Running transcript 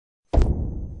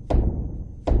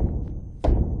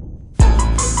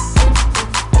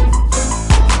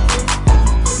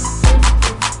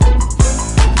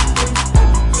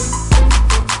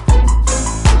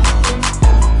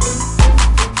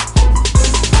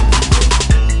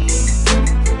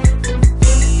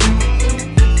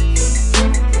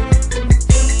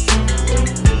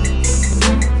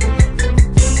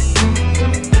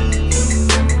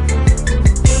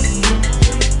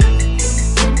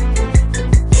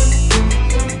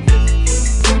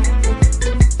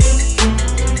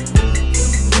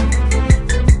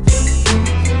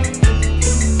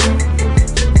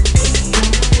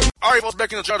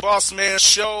enjoy the Bossman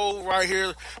show right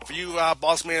here for you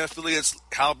Bossman affiliates.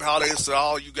 Holidays to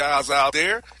all you guys out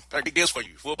there. Got a guest for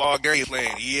you. Football game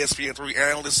playing. ESPN3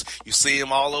 analyst. You see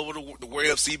him all over the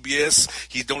web, CBS.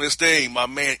 He's doing his thing. My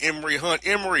man, Emory Hunt.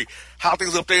 Emory, how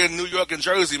things up there in New York and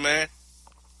Jersey, man?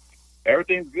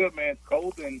 Everything's good, man. It's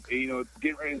cold and, it's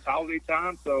getting ready. It's holiday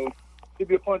time, so it'll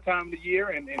be a fun time of the year,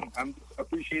 and I'm just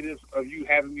appreciative of you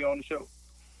having me on the show.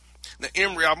 Now,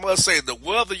 Emory, I must say, the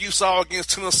weather you saw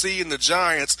against Tennessee and the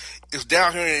Giants is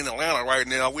down here in Atlanta right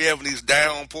now. We're having these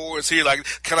downpours here, like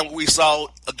kind of what we saw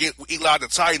against Eli the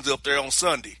Titans up there on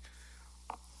Sunday.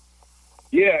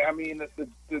 Yeah, I mean,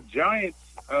 the Giants'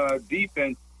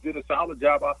 defense did a solid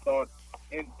job, I thought,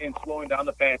 in slowing down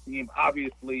the passing game.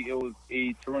 Obviously, it was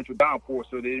a torrential downpour,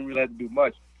 so they didn't really have to do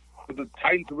much. But the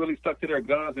Titans really stuck to their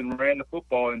guns and ran the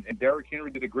football, and Derrick Henry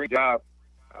did a great job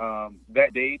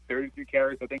that day, 33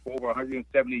 carries, I think, for over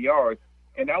 170 yards.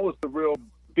 And that was the real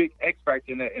big X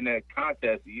factor in that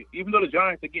contest. Even though the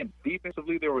Giants, again,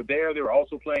 defensively, they were there. They were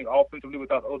also playing offensively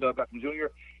without Odell Beckham Jr.,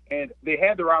 and they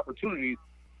had their opportunities.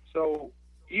 So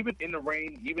even in the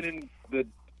rain, even in the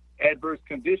adverse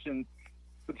conditions,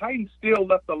 the Titans still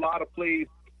left a lot of plays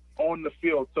on the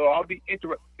field. So I'll be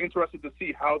interested to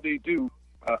see how they do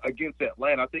against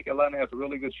Atlanta. I think Atlanta has a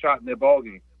really good shot in their ball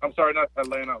game. I'm sorry, not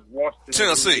Atlanta, Washington.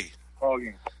 Tennessee. Ball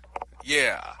game.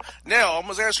 Yeah. Now, I'm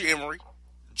going to ask you, Emory,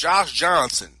 Josh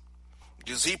Johnson,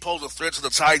 does he pose a threat to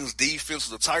the Titans' defense?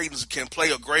 The Titans can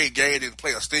play a great game and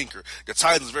play a stinker. The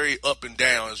Titans are very up and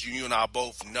down, as you and I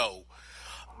both know.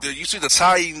 Do you see the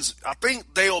Titans? I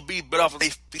think they'll be better off if they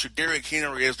feature Derrick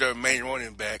Henry as their main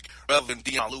running back rather than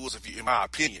Deion Lewis, in my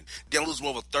opinion. Deion Lewis is more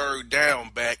of a third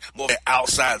down back, more of an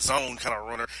outside zone kind of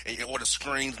runner, or the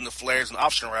screens and the flares and the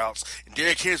option routes. And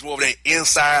Derrick Henry's more of that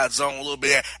inside zone, a little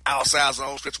bit of that outside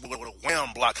zone, stretch with a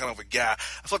wham block kind of a guy.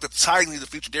 I feel like the Titans need to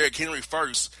feature Derrick Henry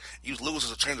first, use Lewis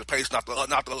as a change of pace, not the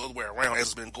other way around, as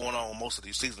has been going on most of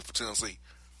these seasons for Tennessee.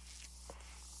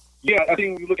 Yeah, I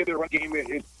think when you look at their run game,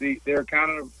 they're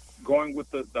kind of going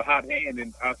with the hot hand.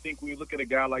 And I think when you look at a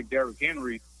guy like Derrick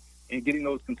Henry and getting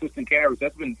those consistent carries,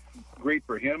 that's been great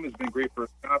for him. It's been great for his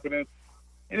confidence.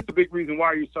 And it's a big reason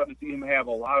why you're starting to see him have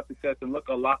a lot of success and look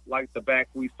a lot like the back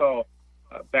we saw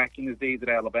back in his days at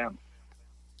Alabama.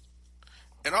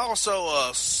 And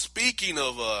also, speaking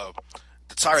of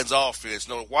the Titans offense,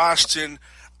 Washington,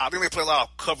 I think they play a lot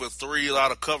of cover 3, a lot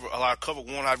of cover 1,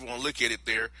 however you want to look at it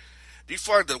there. Do you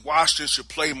feel like that Washington should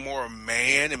play more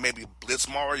man and maybe blitz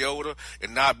Mariota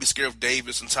and not be scared of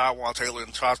Davis and Tywan Taylor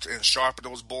and try to sharpen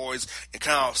those boys and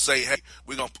kind of say, hey,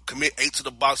 we're going to commit 8 to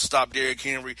the box to stop Derrick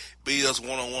Henry, beat us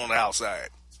one-on-one on the outside?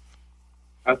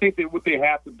 I think that what they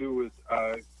have to do is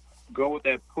go with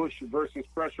that push versus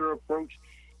pressure approach,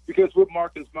 because what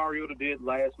Marcus Mariota did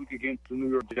last week against the New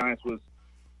York Giants was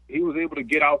he was able to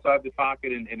get outside the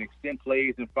pocket and extend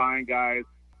plays and find guys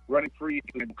running free,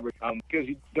 because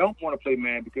you don't want to play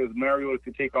man because Mariota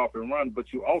can take off and run, but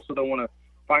you also don't want to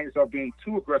find yourself being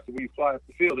too aggressive when you fly off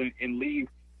the field and leave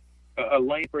a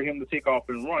lane for him to take off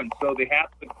and run. So they have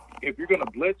to, if you're going to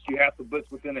blitz, you have to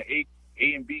blitz within the A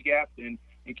and B gaps and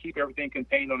keep everything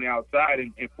contained on the outside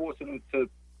and force them to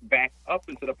back up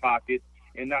into the pocket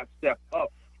and not step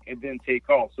up and then take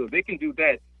off. So if they can do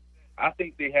that, I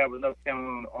think they have enough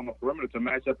talent on the perimeter to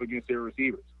match up against their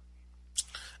receivers.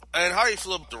 And how do you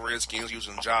feel about the Redskins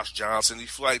using Josh Johnson? Do you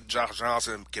feel like Josh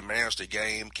Johnson can manage the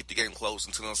game, keep the game close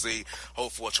in Tennessee,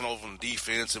 hope for a turnover in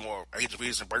defense and more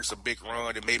and breaks a big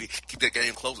run and maybe keep that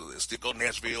game closer? Still go to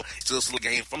Nashville, still a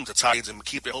game from the Titans and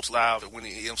keep their hopes alive and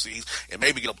winning the MCs and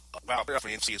maybe get a wild playoff for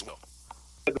the MC as well.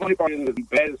 The only part is as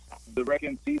bad as the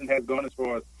Redskins season has gone as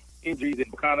far as injuries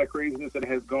and kind of craziness that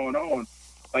has gone on.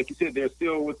 Like you said, they're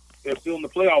still in the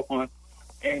playoff hunt.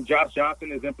 And Josh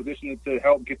Johnson is in position to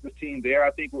help get this team there. I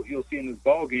think what you'll see in this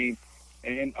ball game,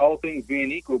 and all things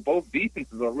being equal, both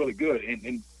defenses are really good.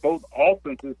 And both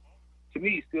offenses, to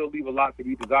me, still leave a lot to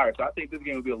be desired. So I think this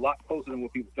game will be a lot closer than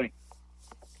what people think.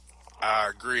 I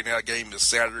agree. Now, that game is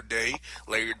Saturday,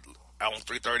 later on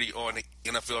 3:30 on the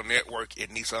NFL Network at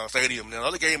Nissan Stadium. Now,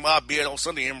 another game I'll be at on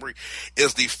Sunday, Emory,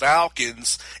 is the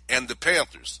Falcons and the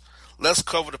Panthers. Let's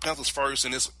cover the Panthers first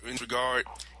in this regard.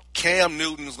 Cam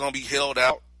Newton is going to be held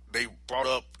out. They brought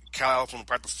up Kyle from the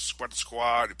practice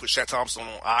squad. They put Shaq Thompson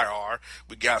on IR.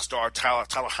 We got Tyler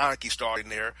Heineke starting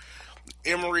there.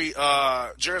 Emory,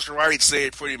 Jerry Wright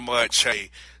said pretty much,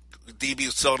 hey, DB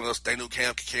was telling us they knew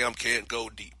Cam can't go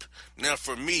deep. Now,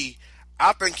 for me,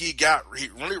 I think he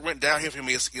really went downhill for him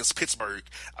against Pittsburgh.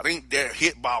 I think that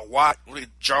hit by Watt really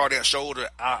jarred that shoulder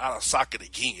out of socket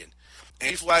again. And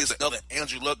he feels like it's another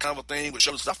Andrew Luck kind of a thing with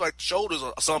shoulders. Stuff like shoulders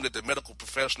are something that the medical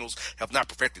professionals have not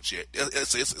perfected yet.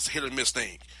 It's a hit or miss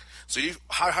thing.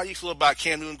 How you feel about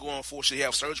Cam Newton going forward? Should he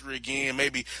have surgery again?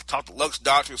 Maybe talk to Luck's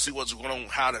doctor and see what's going on,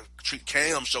 how to treat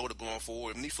Cam's shoulder going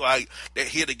forward. And he feel like that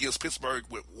hit against Pittsburgh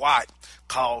with Watt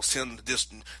caused him this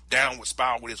downward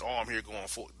spiral with his arm here going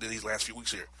forward these last few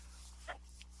weeks here.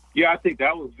 Yeah, I think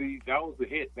that was the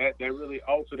hit that really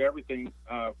altered everything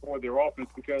for their offense,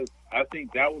 because I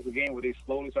think that was a game where they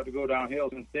slowly started to go downhill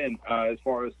since then as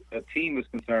far as a team is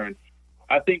concerned.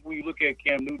 I think when you look at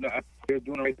Cam Newton, they're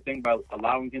doing the right thing by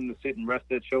allowing him to sit and rest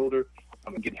that shoulder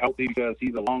and get healthy, because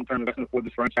he's a long-term investment for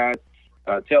this franchise.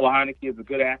 Taylor Heineke is a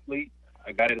good athlete,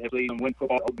 a guy that has played and win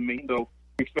football over me, so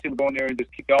we expect him to go in there and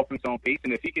just keep the offense on pace.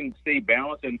 And if he can stay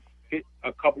balanced and hit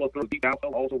a couple of throws deep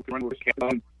downfield, also can run with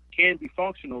can be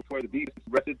functional to where the defense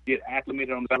rested, get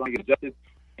acclimated on the sideline, get adjusted,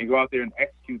 and go out there and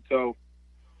execute. So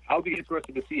I'll be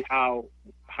interested to see how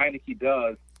Heineke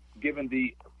does, given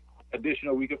the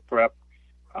additional week of prep,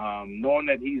 knowing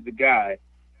that he's the guy,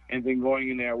 and then going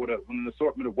in there with an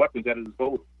assortment of weapons at his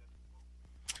disposal.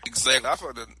 Exactly. I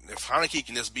feel that if Heineke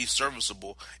can just be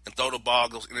serviceable and throw the ball,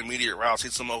 those intermediate routes,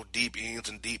 hit some of those deep ends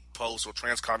and deep posts or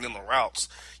transcontinental routes,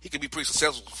 he can be pretty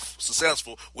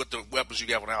successful with the weapons you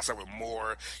got on the outside with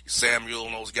Moore, Samuel,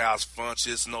 and those guys,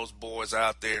 Funches, and those boys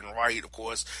out there, and Wright, of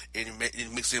course, and you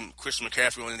mix in Christian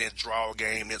McCaffrey in that draw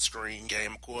game, that screen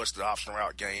game, of course, the option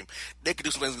route game. They could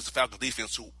do some things against the Falcons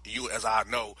defense who, as I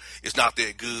know, is not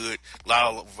that good. A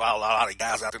lot of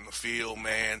guys out in the field,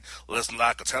 man. Less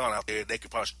lack of talent out there. They could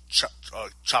probably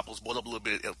chop those boys up a little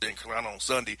bit in Carolina on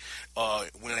Sunday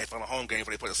when they find a home game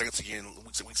before they play the Saints again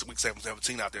week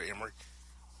 17 out there, Emory.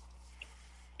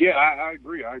 Yeah, I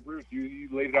agree. I agree with you. You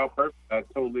laid it out perfect. I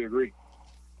totally agree.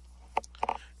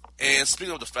 And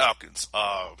speaking of the Falcons,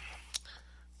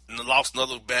 lost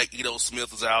another back. Ito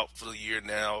Smith is out for the year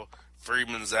now.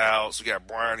 Freeman's out. So we got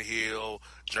Brian Hill,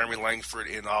 Jeremy Langford,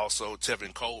 and also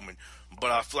Tevin Coleman.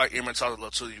 But I feel like Aaron talked a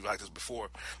little to you like this before.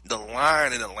 The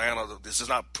line in Atlanta, this is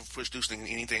not producing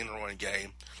anything in the running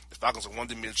game. The Falcons are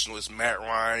one-dimensional. It's Matt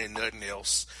Ryan and nothing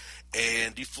else.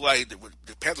 And you feel like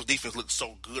the Panthers defense looked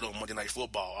so good on Monday Night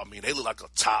Football. I mean, they look like a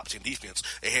top 10 defense.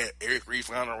 They had Eric Reid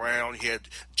flying around. You had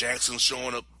Jackson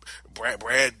showing up,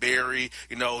 Bradbury.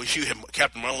 You had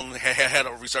Captain Mullen had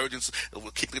a resurgence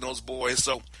with kicking those boys.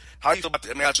 So how do you feel about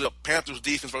the matchup, Panthers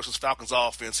defense versus Falcons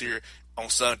offense here on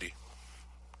Sunday?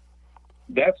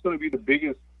 That's going to be the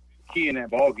biggest key in that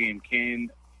ball game. Can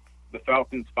the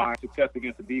Falcons find success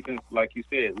against the defense, like you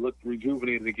said, looked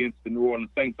rejuvenated against the New Orleans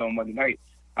Saints on Monday night?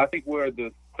 I think where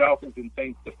the Falcons and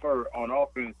Saints differ on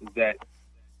offense is that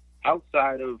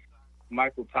outside of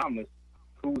Michael Thomas,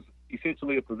 who's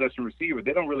essentially a possession receiver,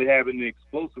 they don't really have any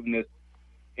explosiveness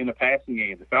in the passing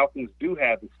game. The Falcons do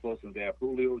have explosiveness. They have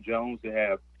Julio Jones. They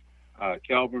have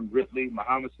Calvin Ridley.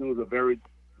 Muhammad Sanu is a very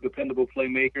dependable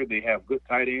playmaker. They have good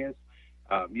tight ends.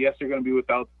 Yes, they're going to be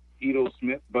without Ito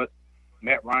Smith, but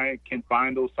Matt Ryan can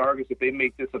find those targets. If they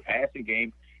make this a passing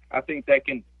game, I think that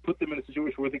can put them in a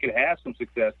situation where they could have some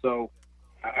success. So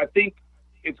I think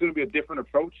it's going to be a different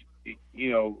approach,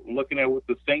 looking at what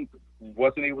the Saints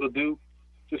wasn't able to do.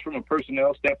 Just from a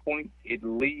personnel standpoint, it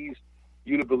leads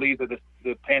you to believe that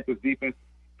the Panthers defense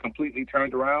completely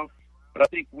turned around. But I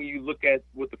think when you look at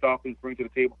what the Falcons bring to the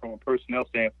table from a personnel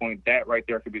standpoint, that right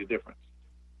there could be the difference.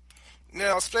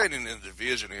 Now, staying in the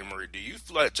division, Emory, do you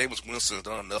feel like Jameis Winston has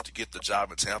done enough to get the job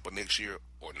in Tampa next year,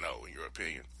 or no, in your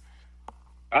opinion?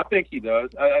 I think he does.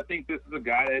 I think this is a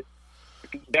guy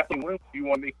that can definitely win. If you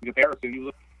want to make a comparison, you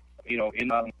look,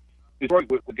 in Detroit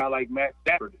with a guy like Matt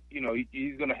Stafford.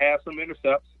 He's going to have some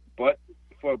intercepts, but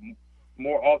for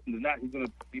more often than not, he's going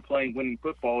to be playing winning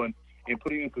football and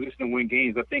putting you in position to win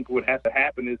games. I think what has to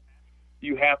happen is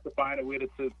you have to find a way to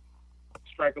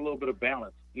strike a little bit of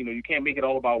balance. You can't make it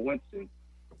all about Winston.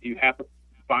 You have to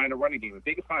find a running game. If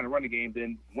they can find a running game,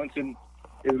 then Winston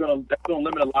is going to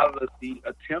limit a lot of the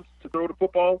attempts to throw the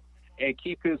football and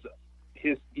keep his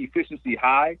efficiency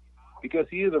high, because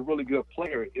he is a really good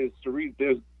player. There's a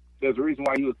reason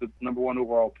why he was the number one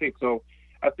overall pick. So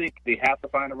I think they have to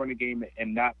find a running game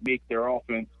and not make their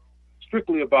offense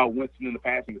strictly about Winston in the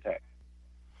passing attack.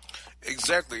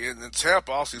 Exactly, and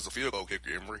Tampa also is a field goal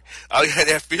kicker, Emory.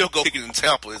 That field goal kicking in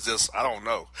Tampa is just, I don't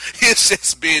know. It's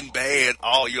just been bad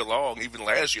all year long, even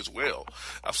last year as well.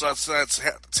 I've seen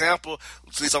Tampa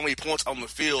see so many points on the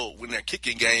field when their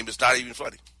kicking game is not even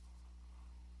funny.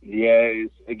 Yeah,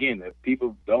 again, if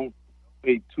people don't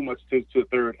pay too much attention to the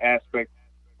third aspect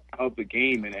of the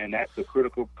game, and that's a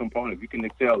critical component. If you can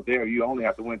excel there, you only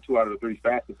have to win 2 out of the 3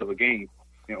 facets of a game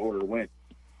in order to win.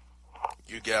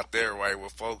 You got there right. Well,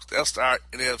 folks, that's our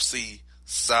NFC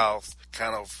South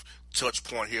kind of touch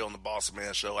point here on the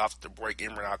Bossman Show. After the break,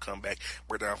 Emory and I'll come back.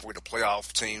 We're down for the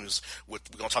playoff teams. We're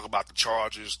going to talk about the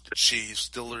Chargers, the Chiefs,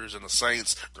 Steelers, and the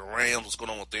Saints, the Rams, what's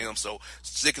going on with them. So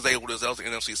stick and stay with us. That was the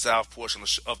NFC South portion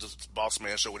of the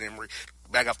Bossman Show with Emory.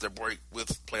 Back after the break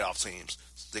with playoff teams.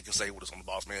 Stick and stay with us on the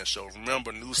Bossman Show.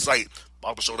 Remember, new site,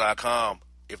 BossmanShow.com.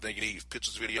 Everything you need,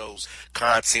 pictures, videos,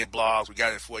 content, blogs, we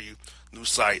got it for you. New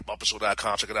site,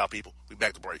 BossmanShow.com. Check it out, people. We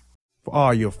back to break. For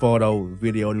all your photo,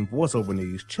 video, and voiceover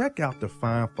needs, check out the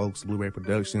fine folks at Blueberry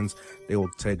Productions. They will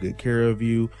take good care of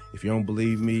you. If you don't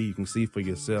believe me, you can see for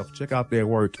yourself. Check out their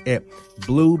work at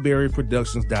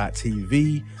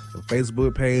blueberryproductions.tv, the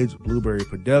Facebook page, Blueberry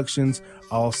Productions,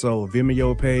 also a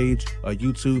Vimeo page, a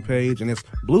YouTube page, and it's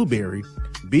Blueberry,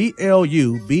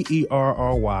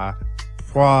 BLUBERRY,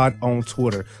 Prod on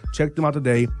Twitter. Check them out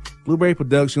today. Blueberry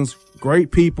Productions,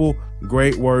 great people,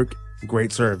 great work,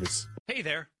 great service. Hey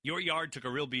there, your yard took a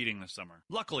real beating this summer.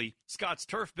 Luckily, Scott's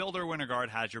Turf Builder Winter Guard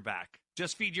has your back.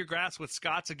 Just feed your grass with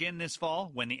Scott's again this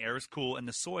fall when the air is cool and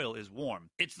the soil is warm.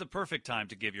 It's the perfect time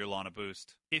to give your lawn a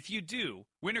boost. If you do,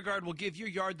 Winter Guard will give your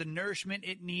yard the nourishment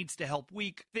it needs to help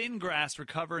weak, thin grass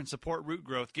recover and support root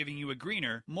growth, giving you a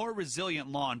greener, more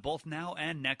resilient lawn both now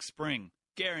and next spring.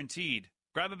 Guaranteed.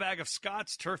 Grab a bag of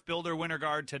Scott's Turf Builder Winter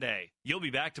Guard today. You'll be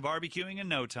back to barbecuing in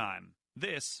no time.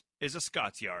 This is a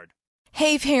Scott's Yard.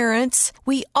 Hey parents,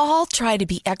 we all try to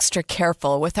be extra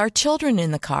careful with our children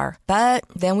in the car, but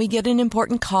then we get an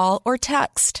important call or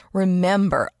text.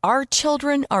 Remember, our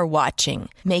children are watching.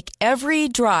 Make every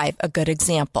drive a good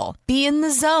example. Be in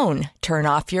the zone. Turn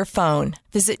off your phone.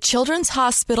 Visit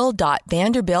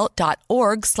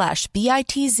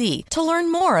childrenshospital.vanderbilt.org/BITZ to learn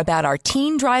more about our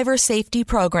teen driver safety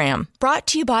program. Brought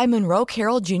to you by Monroe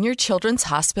Carroll Jr. Children's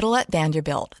Hospital at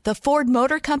Vanderbilt, the Ford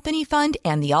Motor Company Fund,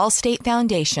 and the Allstate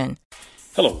Foundation.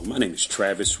 Hello, my name is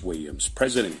Travis Williams,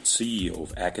 President and CEO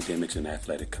of Academics and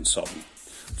Athletic Consulting,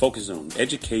 focusing on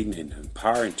educating and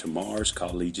empowering tomorrow's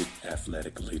collegiate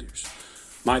athletic leaders.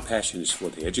 My passion is for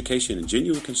the education and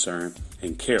genuine concern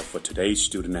and care for today's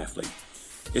student athlete.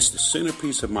 It's the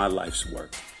centerpiece of my life's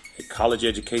work. A college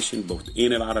education, both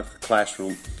in and out of the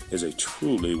classroom, is a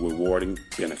truly rewarding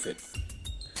benefit.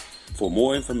 For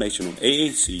more information on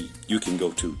AAC, you can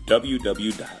go to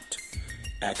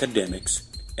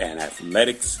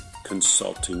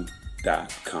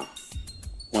www.academicsandathleticsconsulting.com.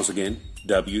 Once again,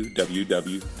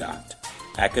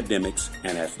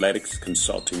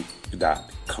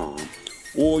 www.academicsandathleticsconsulting.com.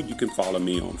 Or you can follow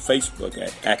me on Facebook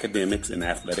at Academics and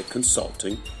Athletic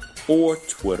Consulting, or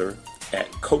Twitter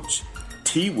at Coach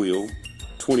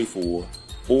TWill24,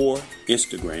 or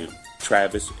Instagram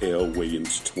Travis L.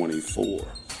 Williams 24.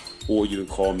 Or you can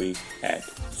call me at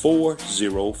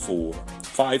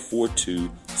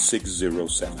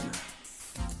 404-542-6079.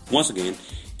 Once again,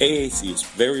 AAC is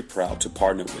very proud to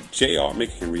partner with J.R.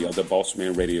 McHenry of the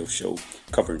Bossman Radio Show,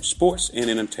 covering sports and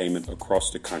entertainment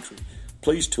across the country.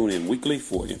 Please tune in weekly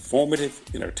for informative,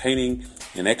 entertaining,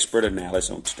 and expert analysis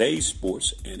on today's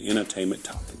sports and entertainment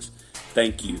topics.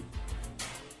 Thank you.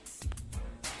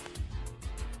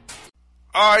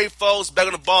 All right, folks, back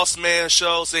on the Bossman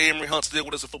Show. Say Emory Hunt still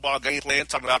with us a football game plan,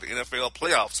 talking about the NFL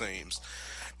playoff teams.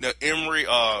 Now, Emory,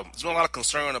 there's been a lot of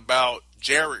concern about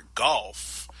Jared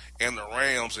Goff and the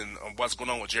Rams and what's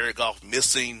going on with Jared Goff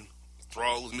missing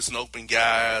throws, missing open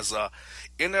guys.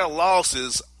 In their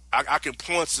losses, I can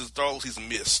point to throws he's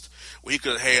missed where he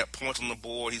could have had points on the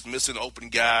board. He's missing open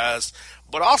guys.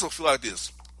 But I also feel like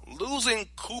this. Losing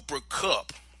Cooper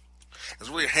Kupp has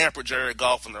really hampered Jared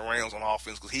Goff and the Rams on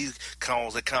offense because he kind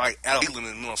of like Alex Cleveland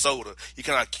in Minnesota. He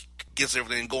kind of gets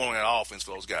everything going on that offense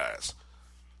for those guys.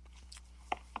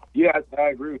 Yeah, I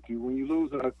agree with you. When you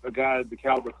lose a guy the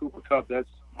caliber of Cooper Kupp, that's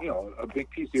a big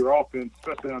piece of your offense,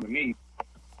 especially underneath.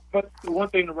 But the one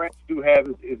thing the Rams do have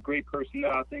is great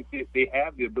personnel. I think they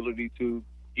have the ability to,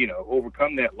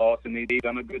 overcome that loss, and they've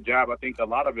done a good job. I think a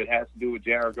lot of it has to do with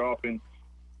Jared Goff and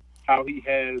how he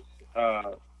has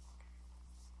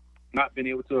not been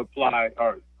able to apply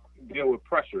or deal with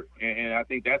pressure. And I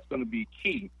think that's going to be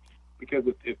key because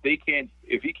if he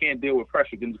can't deal with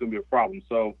pressure, then it's going to be a problem.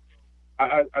 So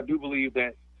I do believe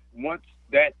that once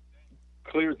that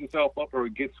clears itself up or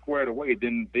gets squared away,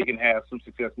 then they can have some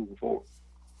success moving forward.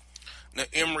 Now,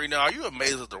 Emory, are you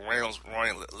amazed that the Rams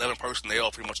running 11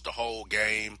 personnel pretty much the whole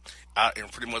game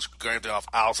and pretty much going off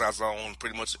outside zone?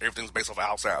 Pretty much everything's based off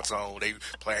outside zone. They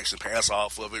play action pass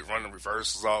off of it, running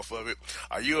reverses off of it.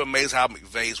 Are you amazed how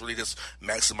McVay's really just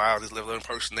maximized his 11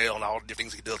 personnel and all the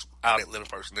things he does out of 11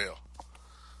 personnel?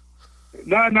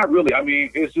 No, not really. I mean,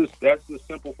 that's just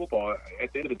simple football.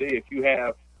 At the end of the day, if you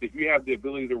have the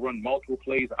ability to run multiple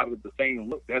plays out of the same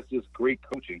look, that's just great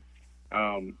coaching.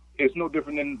 It's no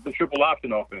different than the triple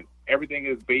option offense. Everything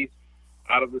is based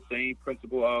out of the same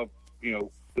principle of,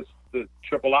 the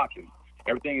triple option.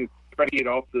 Everything is predicated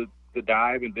off the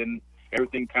dive, and then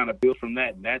everything kind of builds from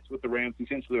that. And that's what the Rams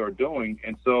essentially are doing.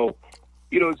 And so,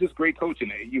 it's just great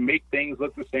coaching. You make things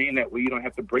look the same. That way you don't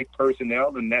have to break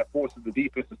personnel, and that forces the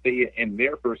defense to stay in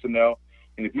their personnel.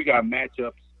 And if you got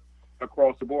matchups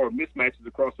across the board, mismatches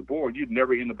across the board, you'd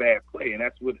never end a bad play. And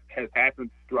that's what has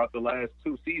happened throughout the last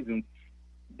 2 seasons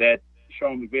that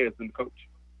Sean McVay has been the coach.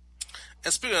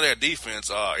 And speaking of that defense,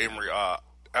 Emory,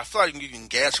 I feel like you can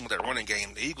gas him with that running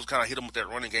game. The Eagles kind of hit him with that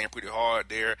running game pretty hard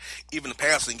there. Even the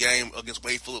passing game against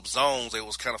Wade Phillips' zones, they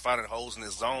was kind of finding holes in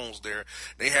his zones there.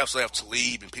 They still have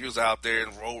Talib and Peters out there,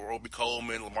 and Roby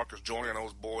Coleman, LaMarcus Joyner, and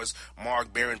those boys.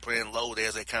 Mark Barron playing low there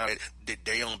as they kind of did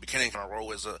Dayon Buchanan kind of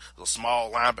role as a small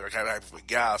linebacker kind of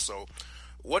guy. So,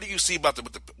 what do you see about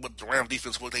the Ram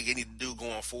defense? What they need to do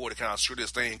going forward to kind of sure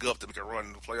this thing up to make a run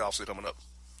in the playoffs coming up?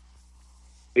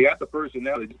 They got the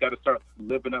personnel. They just got to start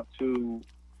living up to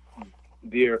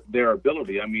their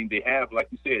ability. I mean, they have, like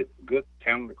you said, good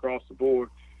talent across the board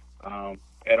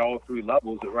at all 3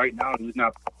 levels. Right now, it's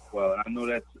not well. I know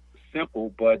that's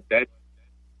simple, but that's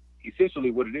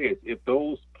essentially what it is. If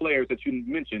those players that you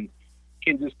mentioned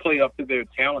can just play up to their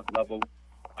talent level,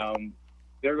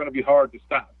 they're going to be hard to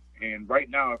stop. And right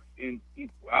now,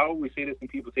 I always say this and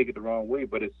people take it the wrong way,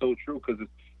 but it's so true because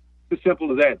it's as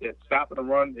simple as that. That stopping the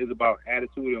run is about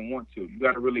attitude and want to. You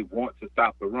got to really want to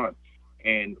stop the run.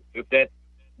 And if that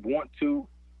want to,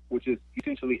 which is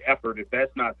essentially effort, if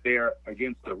that's not there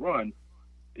against the run,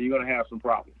 you're going to have some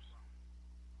problems.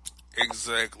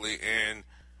 Exactly. And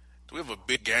we have a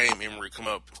big game, Emory, come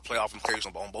up, playoff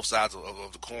implications on both sides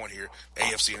of the coin here,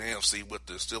 AFC and NFC, with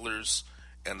the Steelers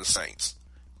and the Saints.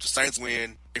 The Saints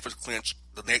win, if it's clinch,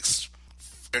 their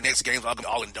next games will be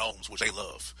all in domes, which they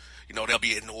love. They'll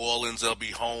be in New Orleans, they'll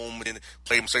be home, and then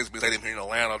play Mercedes-Benz Stadium here in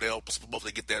Atlanta. They'll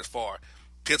supposedly get that far.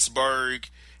 Pittsburgh,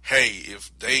 hey,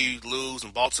 if they lose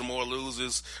and Baltimore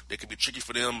loses, it could be tricky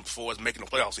for them as far as making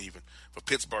the playoffs even for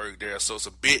Pittsburgh there. So it's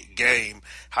a big game.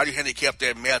 How do you handicap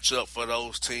that matchup for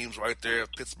those teams right there,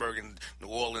 Pittsburgh and New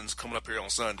Orleans, coming up here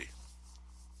on Sunday?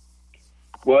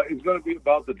 Well, it's going to be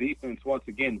about the defense once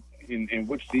again, in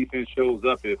which defense shows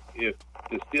up. If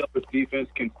the Steelers defense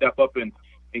can step up and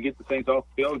get the Saints off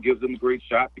the field, it gives them a great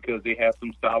shot because they have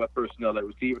some solid personnel at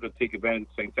receiver to take advantage of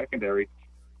the Saints secondary,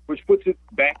 which puts it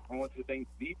back onto the Saints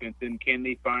defense. And can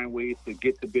they find ways to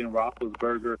get to Ben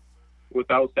Roethlisberger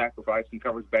without sacrificing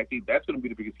coverage back deep? That's going to be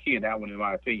the biggest key in that one, in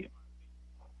my opinion.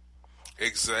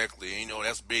 Exactly.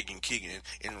 That's big and key.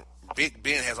 And Big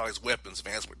Ben has all his weapons,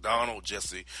 Vance McDonald,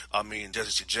 Jesse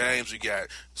James. You got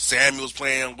Samuels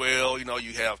playing well.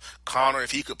 You have Connor,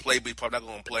 if he could play, but he's probably not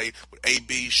going to play. With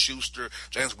A.B., Schuster,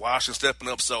 James Washington stepping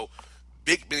up. So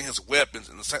Big Ben has weapons,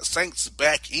 and the Saints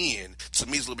back in, to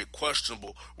me, is a little bit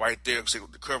questionable right there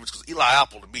with the coverage, because Eli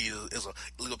Apple, to me, is a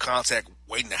illegal contact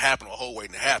waiting to happen, or a hole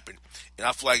waiting to happen. And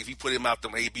I feel like if you put him out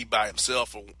there on A.B. by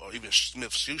himself, or even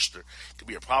Smith-Schuster, it could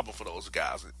be a problem for those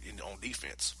guys on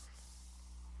defense.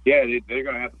 Yeah, they're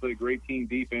going to have to play great team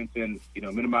defense and,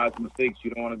 minimize mistakes.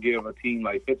 You don't want to give a team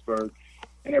like Pittsburgh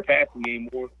and their passing game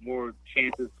more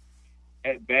chances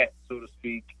at bat, so to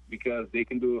speak, because they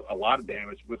can do a lot of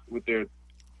damage with their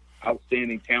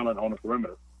outstanding talent on the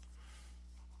perimeter.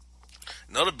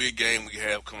 Another big game we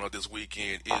have coming up this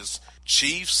weekend is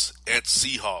Chiefs at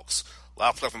Seahawks. A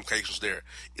lot of playoff implications there.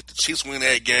 If the Chiefs win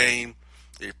that game,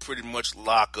 they pretty much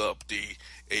lock up the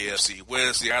AFC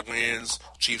West. Seattle wins,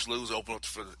 Chiefs lose, open up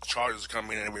for the Chargers to come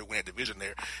in and win that division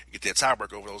there. Get that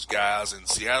tiebreaker over those guys, and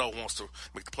Seattle wants to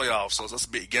make the playoffs, so that's a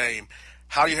big game.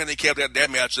 How do you handicap that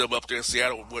matchup up there in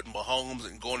Seattle with Mahomes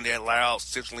and going to that loud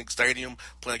CenturyLink Stadium,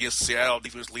 playing against Seattle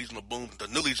defense, Legion of Boom, the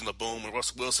new Legion of Boom, and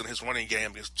Russell Wilson, his running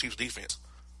game against Chiefs defense?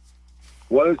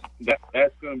 Well,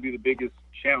 that's going to be the biggest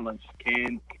challenge.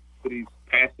 Can these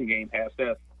passing game have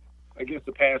success against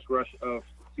the pass rush of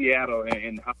Seattle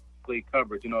and how they play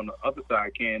coverage? On the other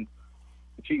side, can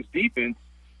the Chiefs defense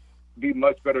be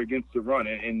much better against the run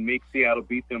and make Seattle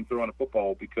beat them throwing the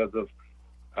football because of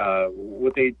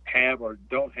what they have or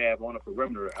don't have on the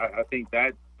perimeter? I think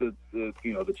that's the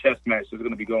chess match that's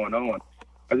going to be going on.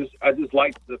 I just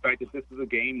like the fact that this is a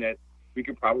game that we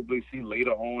could probably see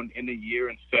later on in the year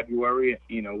in February,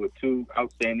 with 2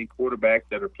 outstanding quarterbacks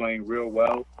that are playing real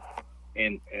well,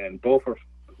 and both are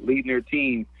leading their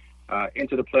team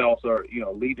into the playoffs, or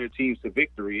leading their teams to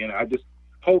victory. And I just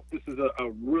hope this is a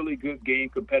really good game,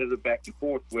 competitive back and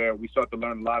forth, where we start to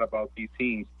learn a lot about these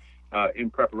teams in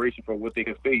preparation for what they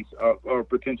could face or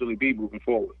potentially be moving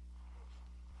forward.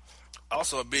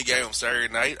 Also, a big game on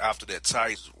Saturday night after that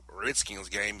Titans Redskins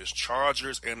game is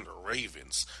Chargers and the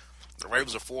Ravens. The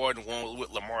Ravens are 4-1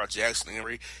 with Lamar Jackson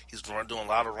injury. He's doing a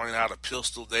lot of running out of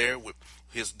pistol there with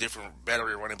his different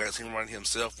battery running backs. Him running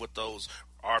himself with those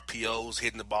RPOs,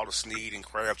 hitting the ball to Snead and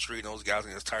Crabtree and those guys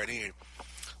in his tight end.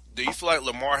 Do you feel like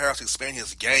Lamar has to expand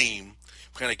his game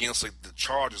playing against like, the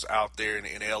Chargers out there in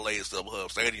LA at Double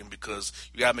Hub Stadium, because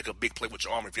you got to make a big play with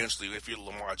your arm eventually if you're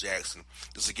Lamar Jackson?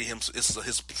 This is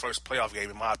his first playoff game,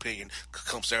 in my opinion,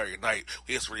 come Saturday night.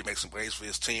 He has to really make some plays for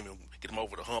his team and get him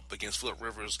over the hump against Phillip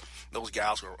Rivers, those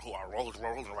guys who are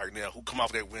rolling right now, who come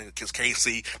off that win against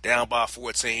KC, down by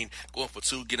 14, going for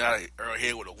 2, getting out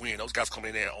ahead with a win. Those guys coming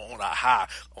in there on a high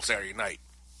on Saturday night.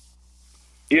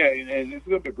 Yeah, and it's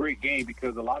going to be a great game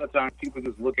because a lot of times people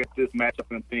just look at this matchup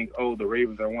and think, oh, the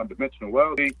Ravens are one-dimensional.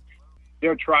 Well,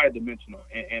 they're tri-dimensional,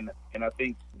 and I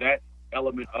think that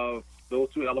element of those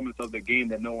two elements of the game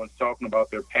that no one's talking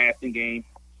about, their passing game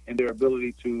and their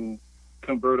ability to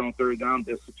convert on third down,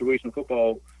 their situational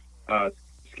football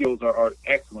skills are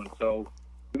excellent. So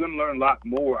we're going to learn a lot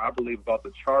more, I believe, about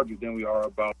the Chargers than we are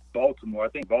about Baltimore. I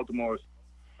think Baltimore's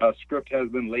script has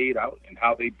been laid out and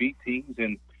how they beat teams,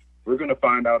 and we're going to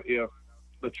find out if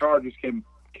the Chargers can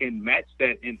match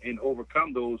that and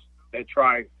overcome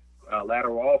that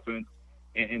lateral offense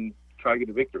and try to get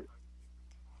a victory.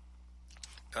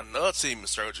 Another team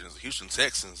insurgent is the Houston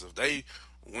Texans. If they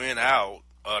win out,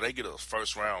 they get a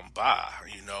first round bye.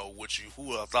 Who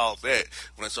would have thought that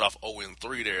when they start off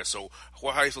 0-3 there? So,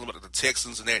 how do you feel about the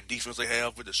Texans and that defense they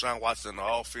have with Deshaun Watson and the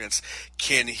offense?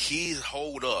 Can he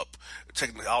hold up,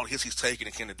 taking all the hits he's taking,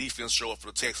 and can the defense show up for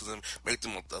the Texans and make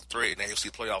them a threat in the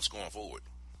AFC playoffs going forward?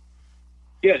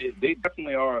 Yeah, they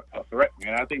definitely are a threat,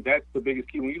 man. I think that's the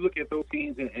biggest key. When you look at those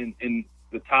teams in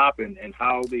the top and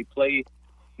how they play,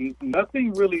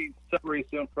 nothing really separates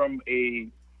them from a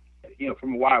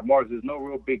wide margin. There's no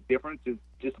real big difference. It's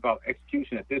just about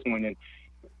execution at this point. And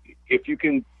if you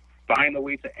can find a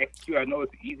way to execute, I know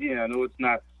it's easy and I know it's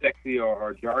not sexy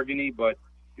or jargony, but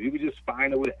if you could just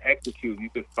find a way to execute, you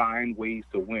could find ways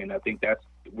to win. I think that's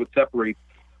what separates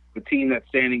the team that's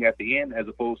standing at the end as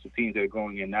opposed to teams that are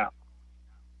going in now.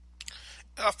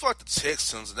 I feel like the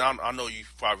Texans, and I know you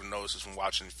probably noticed this from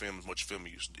watching film, as much film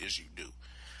as you do.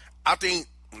 I think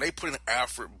when they put in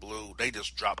Alfred Blue, they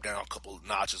just drop down a couple of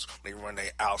notches. They run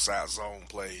their outside zone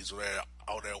plays, or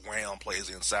all their wham plays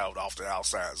inside off the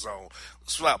outside zone.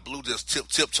 It's like Blue just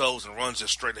tiptoes and runs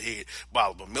just straight ahead.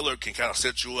 But Miller can kind of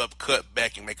set you up, cut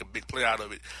back, and make a big play out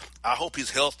of it. I hope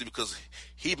he's healthy because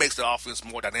he makes the offense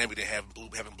more dynamic than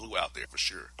having Blue out there for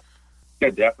sure. Yeah,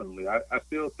 definitely. I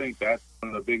still think that's one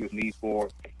of the biggest needs for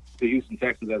the Houston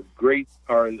Texans. As great,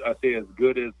 or I say as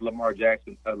good as Lamar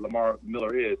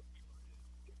Miller is,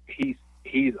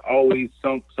 he's always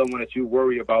someone that you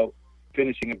worry about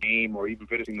finishing a game or even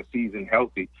finishing the season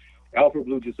healthy. Alfred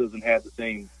Blue just doesn't have the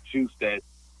same juice that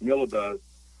Miller does,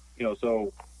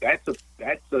 So that's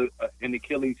an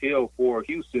Achilles heel for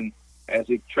Houston as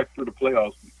they trek through the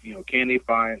playoffs. Can they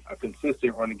find a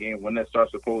consistent running game when that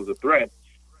starts to pose a threat?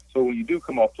 So when you do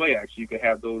come off play action, you can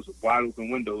have those wide open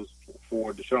windows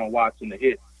for Deshaun Watson to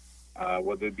hit,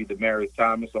 whether it be Demaryius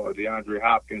Thomas or DeAndre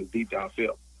Hopkins deep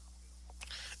downfield.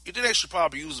 You think they should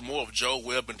probably use more of Joe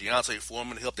Webb and Deontay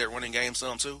Foreman to help that running game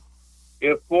some too?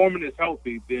 If Foreman is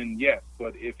healthy, then yes.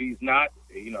 But if he's not,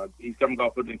 he's coming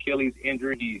off with an Achilles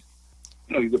injury.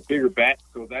 He's a bigger back,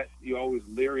 so that you're always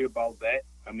leery about that.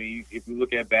 I mean, if you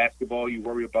look at basketball, you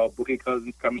worry about Boogie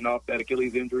Cousins coming off that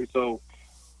Achilles injury. So,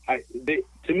 they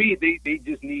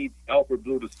just need Alfred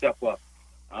Blue to step up,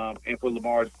 and for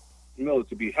Lamar Miller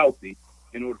to be healthy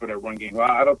in order for that run game. Well,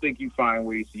 I don't think you find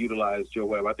ways to utilize Joe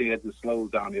Webb. I think that just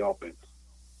slows down the offense.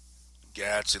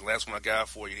 Gotcha. Last one I got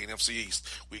for you, NFC East.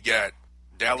 We got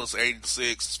Dallas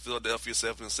 8-6, Philadelphia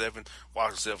 7-7,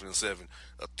 Washington 7-7.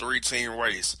 A 3-team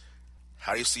race.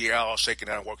 How do you see it all shaking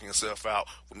out and working itself out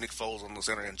with Nick Foles on the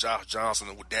center and Josh Johnson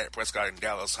and with Dak Prescott in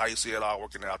Dallas? How do you see it all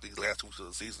working out these last 2 weeks of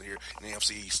the season here in the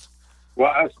NFC East? Well,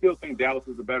 I still think Dallas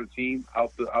is a better team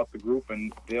out the group,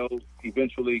 and they'll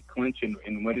eventually clinch and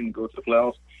win and go to the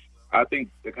playoffs. I think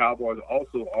the Cowboys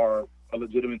also are a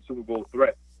legitimate Super Bowl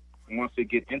threat once they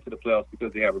get into the playoffs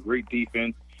because they have a great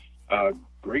defense,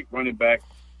 great running back,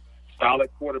 solid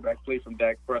quarterback play from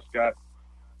Dak Prescott,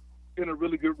 and a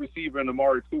really good receiver in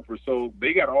Amari Cooper. So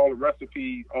they got all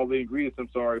the ingredients,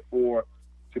 for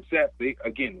success.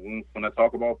 When I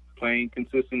talk about playing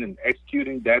consistent and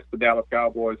executing, that's the Dallas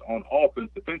Cowboys on offense.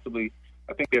 Defensively,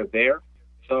 I think they're there.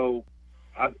 So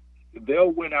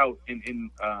they'll win out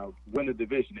and win the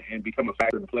division and become a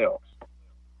factor in the playoffs.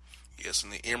 Yes,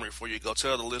 and the Emory, before you go,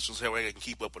 tell the listeners how they can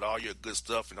keep up with all your good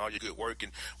stuff and all your good work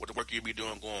and what the work you'll be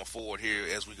doing going forward here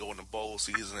as we go into bowl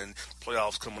season and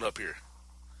playoffs coming up here.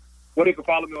 Well, you can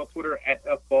follow me on Twitter at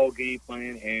FBall Game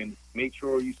Plan, and make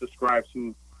sure you subscribe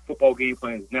to Football Game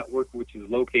Plan's network, which is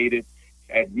located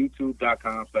at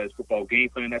youtube.com/Football Game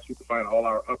Plan. That's where you can find all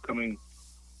our upcoming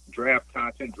draft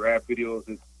content, draft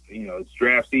videos. It's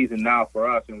draft season now for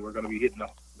us, and we're going to be hitting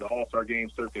the All-Star Game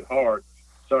circuit hard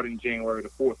starting January the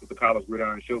 4th with the College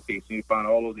Gridiron Showcase. And you find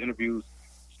all those interviews,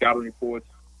 scouting reports,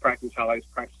 practice highlights,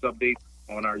 practice updates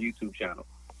on our YouTube channel.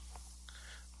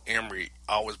 Emory,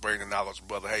 always bringing the knowledge,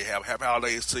 brother. Hey, happy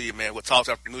holidays to you, man. We'll talk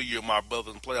after New Year, my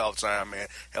brother, in playoff time, man.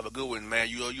 Have a good one, man.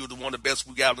 You're the one of the best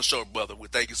we got on the show, brother. We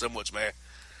thank you so much, man.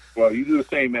 Well, you do the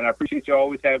same, man. I appreciate you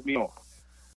always having me on.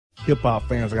 Hip-hop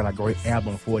fans, I got a great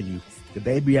album for you. The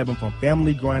debut album from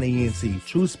Family Grind ENT,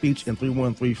 True Speech and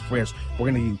 313 Fresh. We're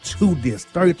going to give you 2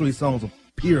 discs, 33 songs of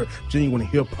pure, genuine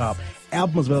hip-hop.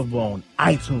 Album is available on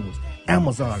iTunes,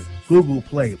 Amazon, Google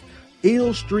Play,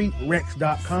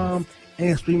 illstreetrex.com,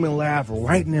 and streaming live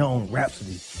right now on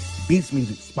Rhapsody, Beats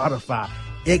Music, Spotify,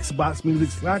 Xbox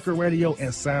Music, Slacker Radio,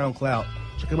 and SoundCloud.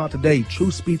 Check them out today.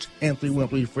 True Speech and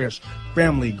 313 Fresh.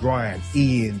 Family Grind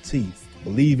ENT.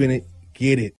 Believe in it.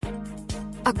 Get it.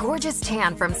 A gorgeous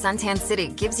tan from Suntan City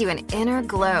gives you an inner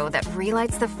glow that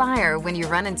relights the fire when you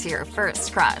run into your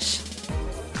first crush.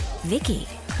 Vicky,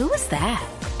 who was that?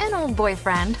 An old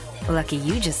boyfriend. Lucky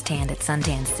you just tanned at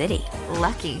Suntan City.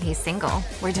 Lucky he's single.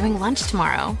 We're doing lunch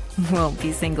tomorrow. Won't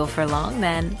be single for long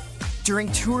then.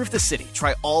 During Tour of the City,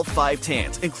 try all 5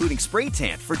 tans, including spray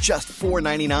tan, for just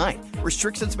 $4.99.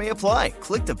 Restrictions may apply.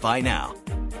 Click to buy now.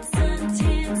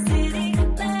 Suntan City,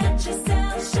 let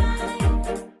yourself shine.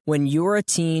 When you're a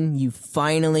teen, you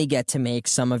finally get to make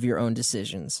some of your own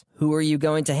decisions. Who are you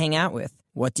going to hang out with?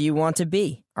 What do you want to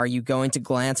be? Are you going to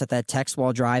glance at that text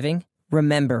while driving?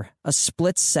 Remember, a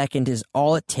split second is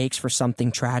all it takes for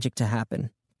something tragic to happen.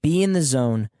 Be in the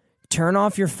zone. Turn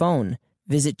off your phone.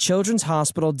 Visit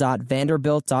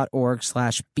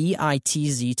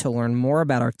childrenshospital.vanderbilt.org/BITZ to learn more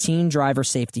about our teen driver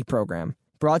safety program.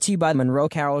 Brought to you by Monroe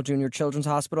Carroll Jr. Children's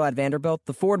Hospital at Vanderbilt,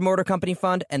 the Ford Motor Company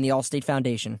Fund, and the Allstate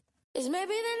Foundation. It's maybe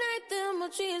the night that my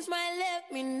dreams might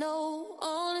let me know.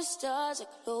 All the stars are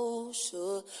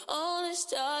closer. All the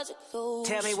stars are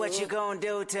closer. Tell me what you gonna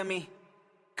do to me.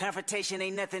 Confrontation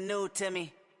ain't nothing new to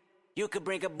me. You could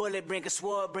bring a bullet, bring a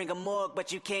sword, bring a morgue,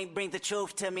 but you can't bring the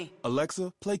truth to me.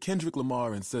 Alexa, play Kendrick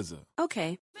Lamar and SZA.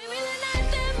 Okay. Maybe the night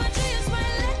that my dreams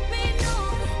might let me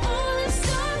know. All the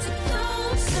stars are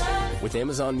closer. With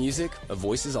Amazon Music, a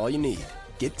voice is all you need.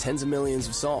 Get tens of millions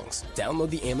of songs. Download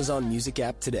the Amazon Music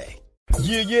app today.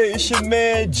 Yeah, it's your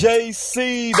man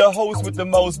JC, the host with the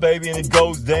most, baby, and it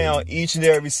goes down each and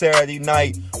every Saturday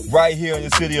night right here in the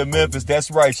city of Memphis. That's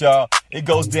right, y'all. It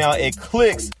goes down at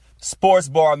Clicks Sports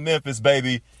Bar Memphis,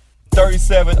 baby.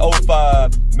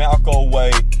 3705 Malco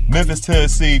Way, Memphis,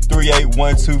 Tennessee,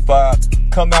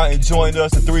 38125. Come out and join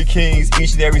us, the Three Kings,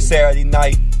 each and every Saturday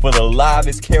night for the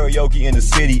livest karaoke in the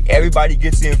city. Everybody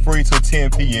gets in free till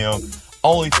 10 p.m.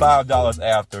 Only $5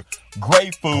 after.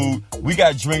 Great food. We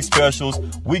got drink specials.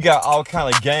 We got all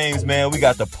kind of games, man. We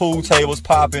got the pool tables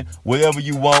popping. Whatever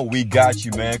you want, we got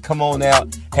you, man. Come on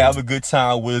out. Have a good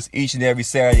time with us each and every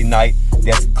Saturday night.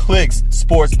 That's Clicks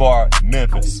Sports Bar,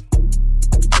 Memphis.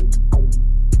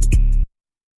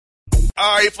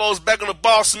 All right, folks, back on the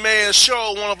Bossman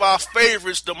Show, one of our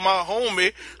favorites, my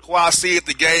homie, who I see at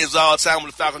the games all the time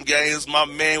with the Falcon games, my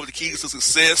man with the keys to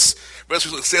success,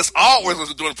 recipe for success, always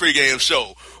was doing a pregame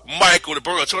show. Michael, the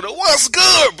Burger Trainer, what's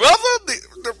good, brother?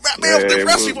 The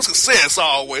recipe for success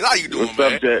always. How you doing, what's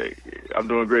man? What's up, Jay? I'm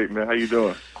doing great, man. How you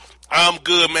doing? I'm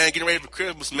good, man. Getting ready for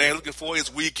Christmas, man. Looking forward to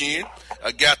this weekend.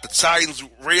 I got the Titans,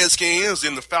 Redskins,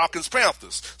 and the Falcons,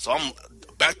 Panthers. So I'm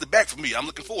back to back for me. I'm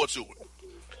looking forward to it.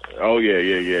 Oh,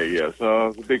 yeah. So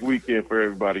it's a big weekend for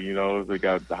everybody, you know. They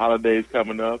got the holidays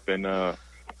coming up and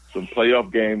some playoff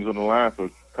games on the line for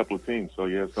a couple of teams. So,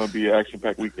 yeah, it's going to be an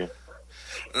action-packed weekend.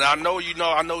 And I know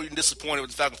you're disappointed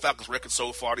with the Falcons record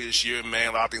so far this year,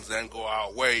 man. A lot of things didn't go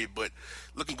our way. But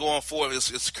going forward,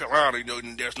 it's Carolina. You know,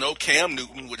 there's no Cam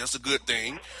Newton, which is a good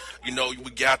thing. You know,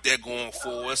 we got that going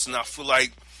for us. And I feel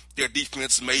like their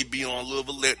defense may be on a little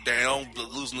bit letdown,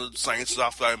 losing the Saints. I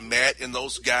feel like Matt and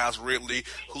those guys, Ridley,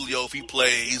 Julio, if he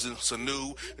plays, and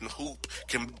Sanu and Hoop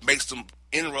can make some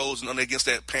inroads and against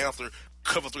that Panther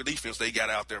cover 3 defense they got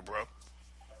out there, bro.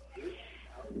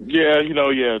 Yeah,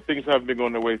 things haven't been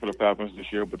going their way for the Falcons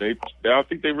this year, but I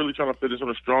think they're really trying to finish on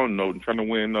a strong note and trying to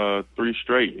win 3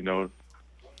 straight.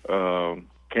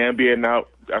 Cam being out,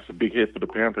 that's a big hit for the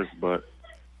Panthers, but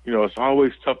it's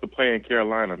always tough to play in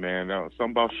Carolina, man.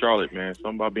 Something about Charlotte, man.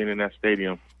 Something about being in that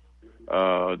stadium.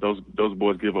 Those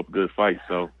boys give up good fights.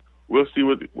 So we'll see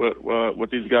what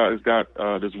these guys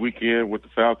got this weekend with the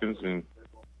Falcons, and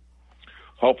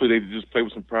hopefully they just play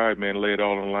with some pride, man, lay it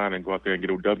all on the line and go out there and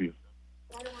get a W.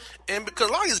 And because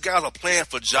a lot of these guys are playing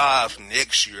for jobs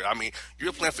next year, I mean,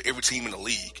 you're playing for every team in the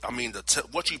league. I mean,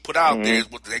 what you put out there is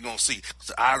what they're going to see. Because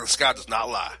the eye in the sky does not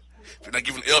lie. If you're not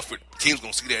giving effort, the team's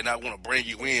going to see that and not want to bring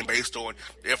you in based on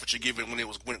the effort you're giving when it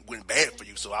went bad for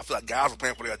you. So I feel like guys are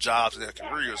playing for their jobs and their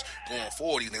careers going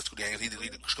forward these next 2 games. They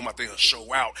need to come out there and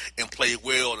show out and play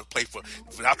well to play for,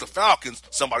 without the Falcons,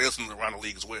 somebody else around the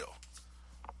league as well.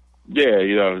 Yeah,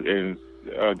 and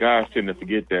guys tend to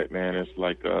forget that, man. It's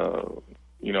like,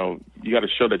 you got to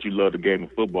show that you love the game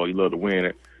of football. You love to win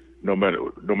it, no matter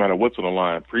what's on the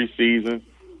line. Preseason,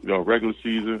 regular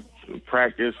season,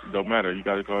 practice, don't matter. You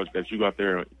got to go that you go out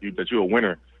there, that you're a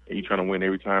winner, and you're trying to win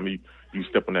every time you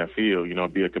step on that field.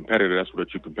 Be a competitor. That's what a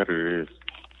true competitor is.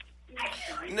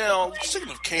 Now, speaking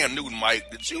of Cam Newton,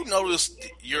 Mike, did you notice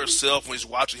yourself when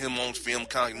you're watching him on film,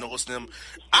 kind of noticed him?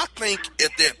 I think at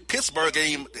that Pittsburgh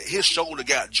game, his shoulder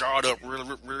got jarred up really,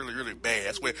 really, really bad.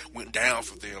 That's where it went down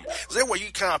for them. Is that where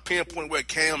you kind of pinpoint where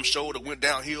Cam's shoulder went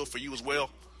downhill for you as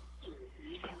well?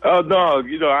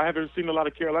 No, I haven't seen a lot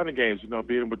of Carolina games.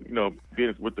 Being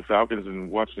with the Falcons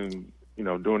and watching,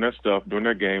 doing their stuff, doing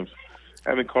their games. I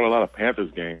haven't caught a lot of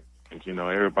Panthers games.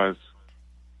 Everybody's.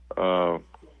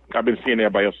 I've been seeing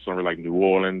everybody else on like New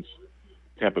Orleans,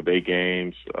 Tampa Bay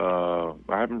games. I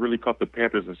haven't really caught the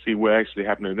Panthers and see what actually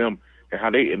happened to them and how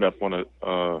they end up on a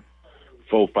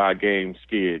 4-5 game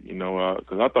skid.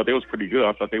 Because I thought they was pretty good.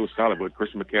 I thought they was solid. But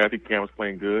Christian McCaffrey, Cam was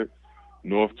playing good.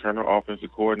 North Turner,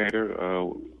 offensive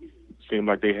coordinator, seemed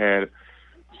like they had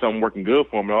something working good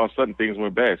for them, and all of a sudden things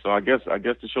went bad. So I guess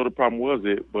the shoulder problem was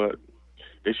it, but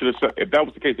they should have. If that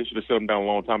was the case, they should have shut him down a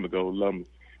long time ago. Let him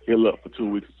heal up for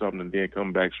 2 weeks or something, and then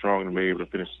come back strong and be able to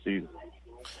finish the season.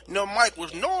 Mike,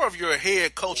 was Norv your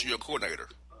head coach or your coordinator,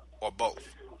 or both?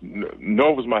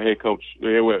 Norv was my head coach.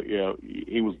 Yeah,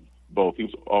 he was both. He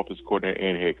was offensive coordinator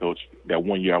and head coach that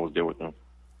 1 year I was there with him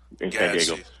in San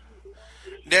Diego.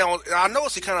 Now, I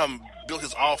noticed he kind of built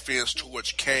his offense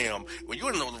towards Cam. When you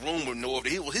were in the room with Norv,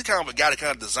 he's kind of a guy that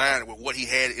kind of designed with what he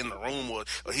had in the room. Or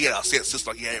he had a set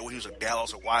system like he had when he was at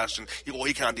Dallas or Washington.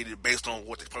 He kind of did it based on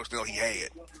what the personnel he had.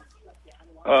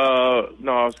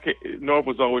 No, Norv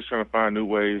was always trying to find new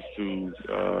ways to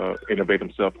innovate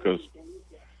himself because,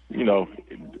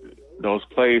 those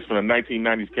plays from the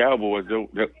 1990s Cowboys,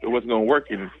 it wasn't going to work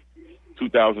in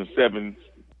 2007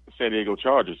 San Diego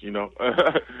Chargers,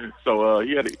 So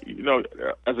he had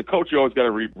to, as a coach, you always got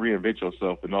to reinvent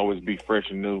yourself and always be fresh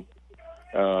and new.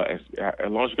 As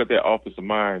long as you got that offensive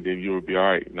mind, then you'll be all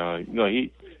right. Now,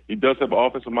 he does have an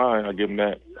offensive mind. I give him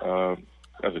that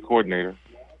as a coordinator.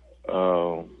 He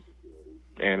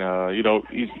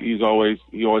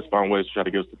always found ways to try to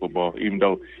get us the football, even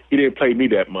though he didn't play me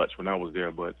that much when I was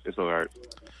there, but it's all right.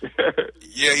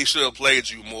 Yeah, he should have played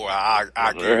you more. I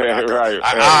agree. Right,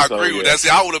 I agree with that. See,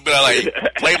 I would have been like,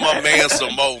 play my man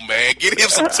some more, man. Get him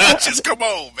some touches. Come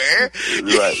on, man.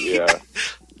 Right, yeah.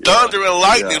 Thunder and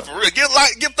lightning, for real. Get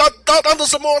Thunder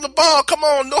some more on the ball. Come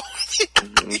on, no.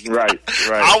 Right.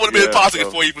 I would have been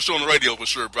positive for you for sure on the radio, for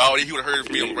sure, bro. He would have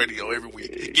heard me on the radio every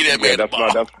week. Get that man the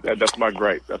ball. That's my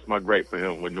gripe. That's my gripe for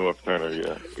him with North Turner,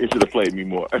 yeah. He should have played me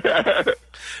more.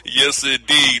 Yes,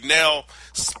 indeed. Now,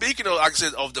 speaking of, like I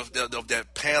said, of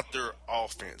that Panther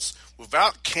offense,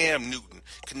 without Cam Newton,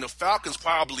 can the Falcons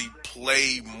probably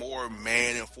play more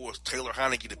man and force Taylor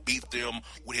Heineke to beat them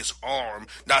with his arm,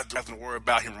 not having to worry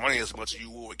about him running as much as you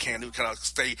would with Cam Newton, kind of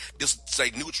stay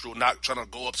neutral, not trying to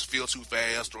go up the field too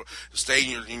fast or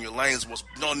stay in your lanes,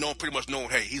 pretty much knowing,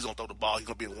 hey, he's going to throw the ball, he's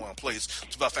going to be in one place.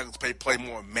 So the Falcons play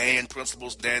more man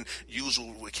principles than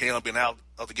usual with Cam being out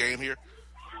of the game here?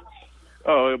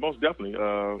 Oh, most definitely.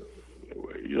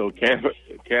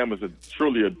 Cam is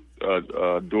truly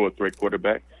a dual threat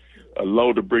quarterback, a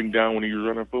low to bring down when he was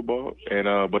running football.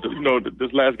 And but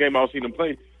this last game I was seeing him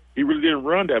play, he really didn't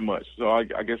run that much. So I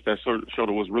guess that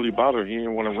shoulder was really bothering. He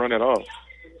didn't want to run at all.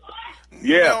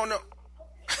 Yeah. No.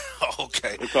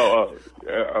 Okay. So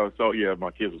yeah,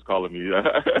 my kids was calling me.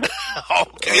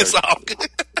 Okay, it's all good.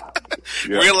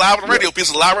 Yeah. We're live on the radio,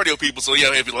 people. Live radio people. So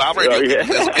yeah, if you're live radio,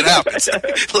 it happens.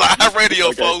 Live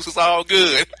radio, folks. It's all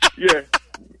good.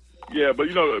 Yeah. But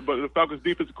the Falcons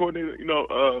defensive coordinator,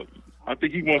 I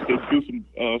think he wants to do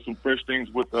some fresh things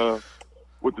with the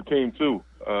team too.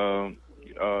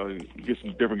 Get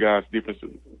some different guys,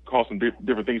 call some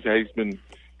different things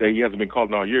that he hasn't been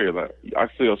calling all year. Like I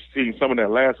still seen some of that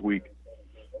last week.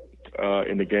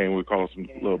 in the game. We called some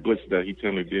little blitzes that he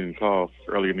generally didn't call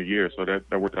early in the year, so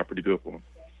that worked out pretty good for him.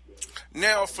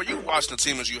 Now, for you watching the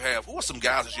team as you have, who are some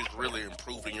guys that just really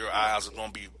improved in your eyes and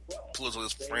going to be pillars of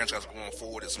this franchise going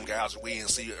forward? And some guys that we didn't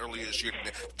see earlier this year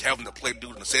having to play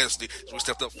due to necessity. So we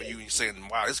stepped up for you and you're saying,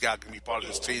 wow, this guy can be part of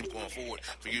this team going forward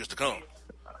for years to come.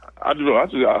 I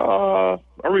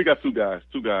really got two guys.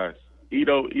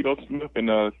 Ito Smith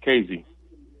and Casey.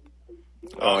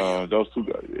 Those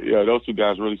two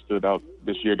guys really stood out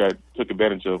this year. That took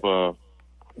advantage of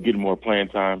getting more playing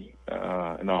time,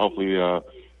 and hopefully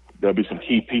there'll be some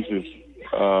key pieces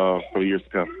for the years to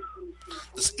come.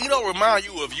 Does Ito remind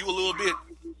you of you a little bit?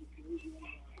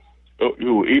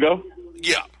 Who, Ito?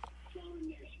 Yeah.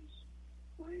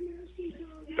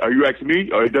 Are you asking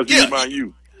me, or does he remind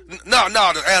you? No, I'm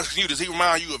asking you, does he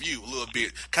remind you of you a little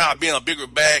bit? Kind of being a bigger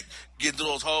back, getting to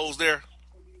those holes there?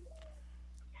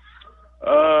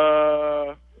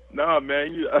 No,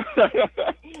 man.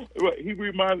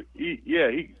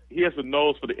 He has a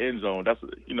nose for the end zone. That's,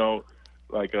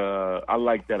 I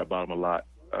like that about him a lot.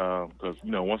 Because,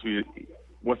 once he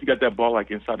got that ball, like,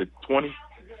 inside the 20,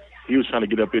 he was trying to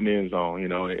get up in the end zone,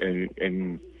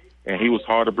 and he was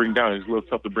hard to bring down. He was a little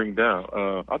tough to bring down.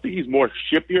 I think he's more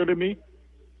shiftier than me.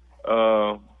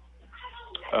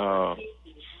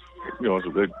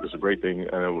 It's a great thing.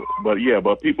 But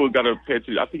people got to pay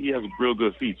attention. I think he has real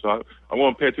good feet, so I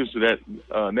want to pay attention to that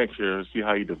next year and see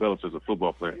how he develops as a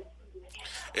football player.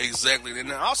 Exactly. And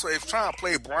then also, if trying to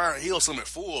play Brian Hill some at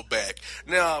fullback.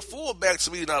 Now, fullback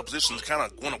to me in our position is kind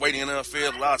of going away in the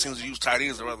NFL. A lot of teams use tight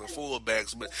ends rather than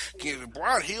fullbacks. But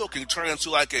Brian Hill can turn into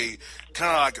like a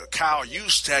Kyle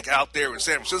Juszczyk out there in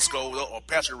San Francisco, or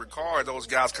Patrick Ricard. Those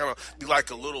guys kind of be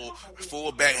like a little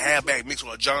fullback, halfback mixed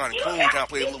with a John Kuhn, kind of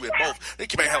play a little bit both. They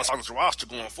can have us on this roster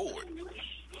going forward.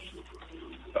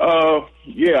 I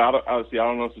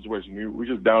don't know the situation. We're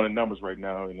just down in numbers right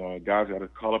now, and guys got to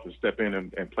call up and step in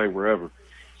and play wherever.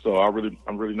 So I'm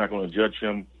really not going to judge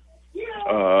him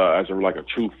as a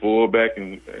true fullback,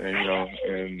 and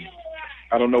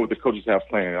I don't know what the coaches have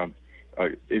planned.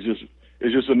 It's just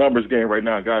a numbers game right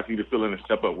now. Guys need to fill in and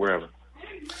step up wherever.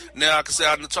 Now, I can say,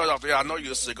 I know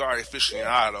you're a cigar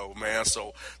aficionado, man.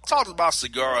 So, talk about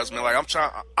cigars, man. Like,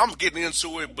 I'm getting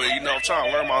into it, but, I'm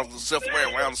trying to learn myself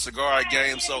around the cigar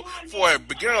game. So, for a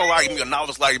beginner like me, a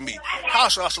novice like me, how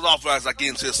should I start off as I get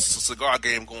into this cigar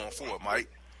game going forward, Mike?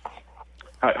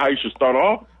 How you should start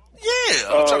off? Yeah,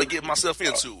 I'm trying to get myself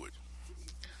into it.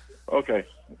 Okay.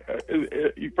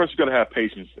 You got to have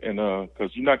patience, and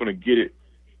because you're not going to get it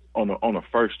on the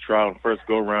first trial, first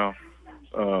go-around.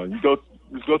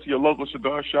 Just go to your local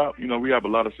cigar shop. We have a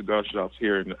lot of cigar shops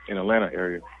here in Atlanta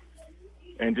area,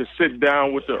 and just sit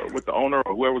down with the owner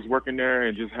or whoever's working there,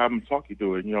 and just have them talk you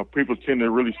through it. People tend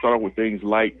to really start with things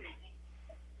light,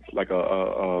 like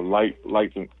a light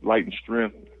and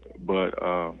strength, but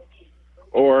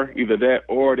or either that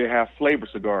or they have flavor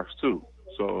cigars too.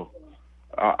 So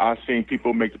I've seen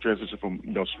people make the transition from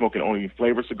smoking only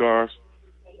flavor cigars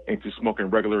into smoking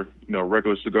regular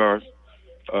cigars.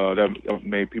 That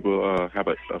made people have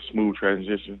a smooth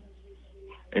transition.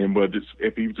 But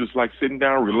if you just like sitting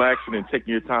down, relaxing, and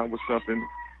taking your time with something,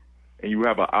 and you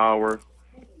have an hour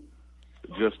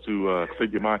just to clear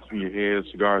your mind, clear your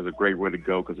head, cigar is a great way to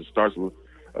go because it starts with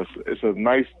it's a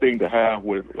nice thing to have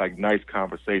with like nice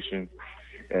conversation,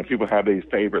 and people have their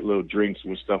favorite little drinks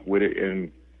with stuff with it, and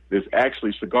there's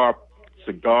actually cigar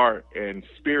and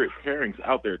spirit pairings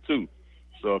out there too.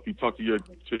 So if you talk to your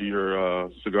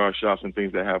cigar shops and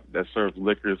things that serve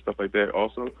liquor and stuff like that,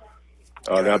 also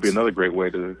that'll be another great way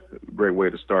to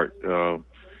start.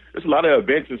 There's a lot of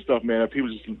events and stuff, man, that people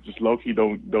just low key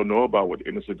don't know about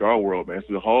in the cigar world, man.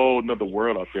 It's a whole nother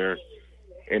world out there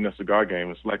in the cigar game.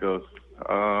 It's like I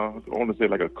want to say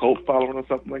like a cult following or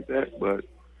something like that, but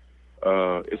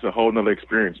it's a whole nother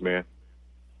experience, man.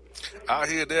 I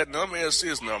hear that. Now, let me ask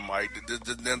this now, Mike.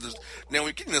 Now,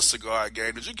 we get in this cigar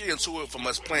game, did you get into it from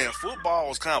us playing football?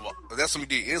 Was kind of that's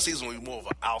something you did in season, or more of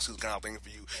an out season kind of thing for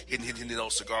you, hitting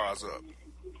those cigars up?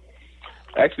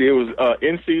 Actually, it was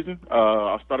in season.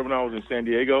 I started when I was in San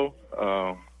Diego.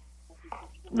 I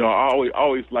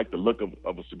always liked the look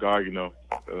of a cigar.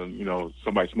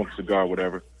 Somebody smokes a cigar, or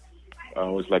whatever. I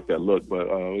always liked that look. But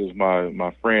it was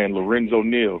my friend Lorenzo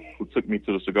Neal who took me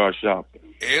to the cigar shop.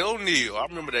 L. Neal, I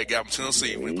remember that guy from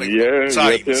Tennessee when he played with the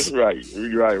Titans. Right.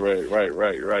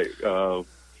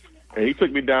 And he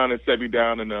took me down and set me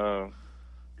down, and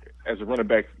as a running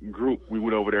back group, we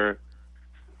went over there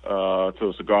to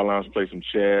a cigar lounge, played some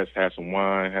chess, had some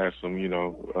wine, had some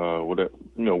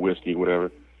whiskey,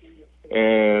 whatever.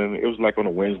 And it was like on a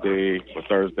Wednesday or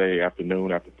Thursday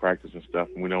afternoon after practice and stuff.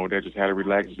 And we know they just had to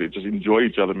relax, just enjoy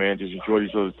each other, man. Just enjoy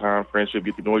each other's time, friendship,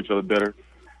 get to know each other better.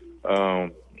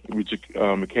 We just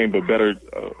became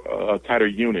a tighter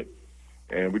unit.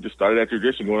 And we just started that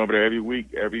tradition, going over there every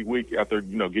week after,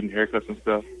 getting haircuts and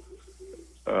stuff,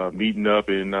 meeting up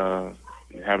and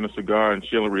having a cigar and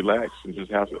chill and relax and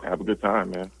just have a good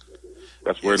time, man.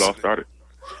 That's where it all started.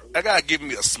 I gotta give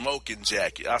me a smoking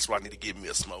jacket. That's why I need to give me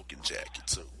a smoking jacket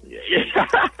too. Yeah.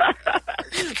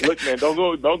 Look, man, don't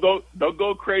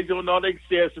go crazy on all the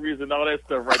accessories and all that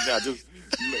stuff right now. Just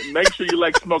make sure you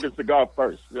like smoking cigar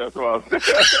first. That's what I was saying.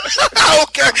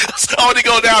 Okay, so I want to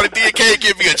go down to DK,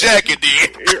 give me a jacket, then.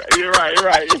 You're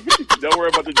right. Don't worry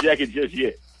about the jacket just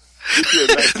yet. Get you a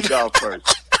nice cigar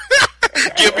first.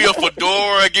 Give me a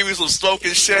fedora, give me some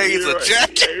smoking shades, a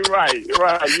jacket. Right. You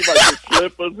might get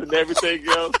slippers and everything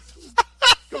else.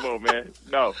 Come on, man.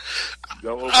 No,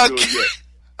 don't overdo it yet.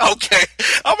 Okay,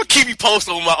 I'm gonna keep you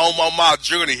posted on my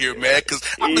journey here, man, because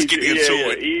I'm just getting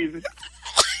into it.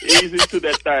 Easy to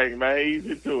that thing, man.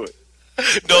 Easy to it.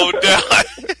 No doubt.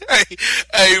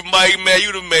 hey, Mike, man,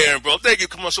 you the man, bro. Thank you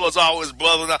for coming on the show as always,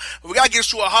 brother. Now, we got to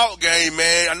get you a Hawk game,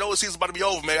 man. I know the season's about to be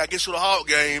over, man. I got to get you a Hawk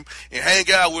game and hang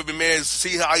out with me, man, and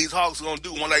see how these Hawks are going to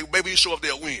do. One day, maybe you show up,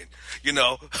 they'll win,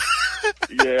 Yeah.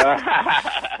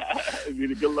 It'd be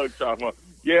a good luck, Charles.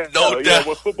 Yeah, no doubt. Yeah,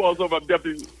 when football's over,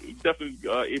 definitely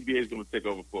NBA is going to take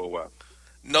over for a while.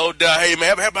 No doubt. Hey, man,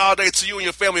 have a happy holiday to you and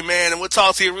your family, man, and we'll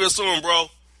talk to you real soon, bro.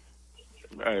 All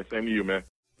right, same to you, man.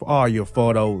 For all your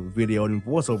photo, video, and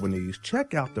voiceover needs,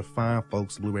 check out the fine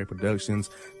folks at Blueberry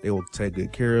Productions. They will take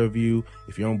good care of you.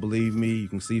 If you don't believe me, you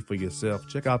can see for yourself.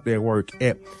 Check out their work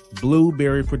at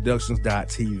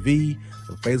blueberryproductions.tv,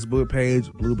 the Facebook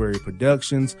page, Blueberry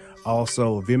Productions,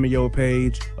 also a Vimeo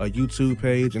page, a YouTube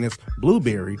page, and it's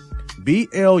Blueberry,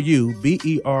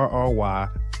 Bluberry,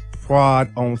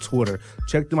 Prod on Twitter.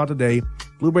 Check them out today.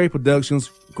 Blueberry Productions,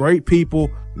 great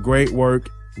people, great work,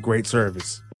 great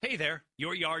service. Hey there,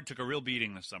 your yard took a real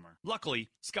beating this summer.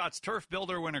 Luckily, Scott's Turf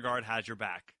Builder Winter Guard has your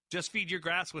back. Just feed your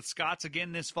grass with Scott's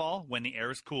again this fall when the air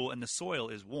is cool and the soil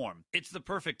is warm. It's the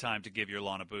perfect time to give your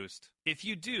lawn a boost. If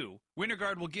you do, Winter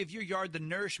Guard will give your yard the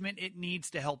nourishment it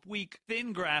needs to help weak,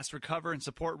 thin grass recover and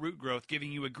support root growth,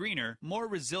 giving you a greener, more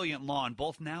resilient lawn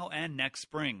both now and next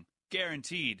spring.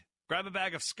 Guaranteed. Grab a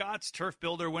bag of Scott's Turf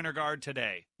Builder Winter Guard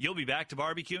today. You'll be back to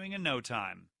barbecuing in no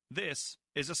time. This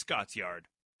is a Scott's Yard.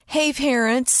 Hey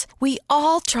parents, we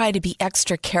all try to be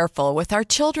extra careful with our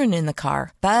children in the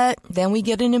car, but then we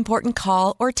get an important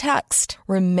call or text.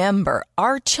 Remember,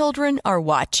 our children are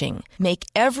watching. Make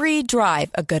every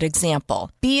drive a good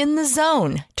example. Be in the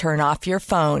zone. Turn off your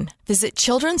phone. Visit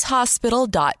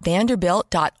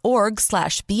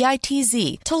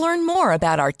childrenshospital.vanderbilt.org/BITZ to learn more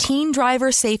about our teen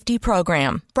driver safety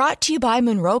program. Brought to you by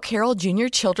Monroe Carroll Jr.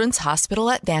 Children's Hospital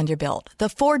at Vanderbilt, the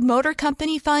Ford Motor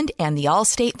Company Fund, and the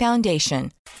Allstate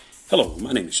Foundation. Hello,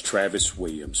 my name is Travis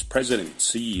Williams, President and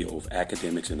CEO of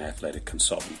Academics and Athletic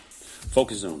Consultant,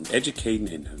 focusing on educating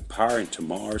and empowering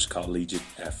tomorrow's collegiate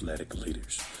athletic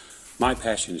leaders. My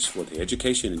passion is for the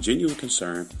education and genuine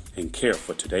concern and care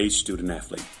for today's student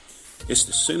athlete. It's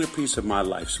the centerpiece of my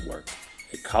life's work.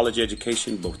 A college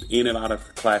education, both in and out of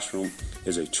the classroom,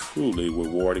 is a truly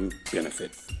rewarding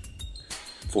benefit.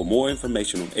 For more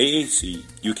information on AAC,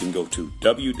 you can go to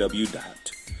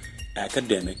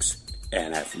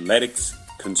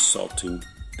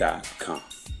www.academicsandathleticsconsulting.com.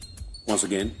 Once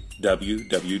again,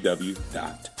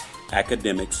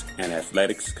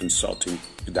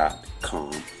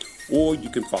 www.academicsandathleticsconsulting.com. Or you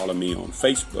can follow me on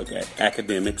Facebook at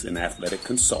Academics and Athletic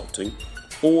Consulting,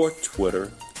 or Twitter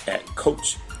at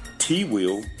Coach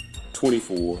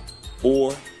TWill24,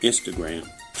 or Instagram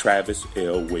Travis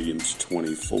L. Williams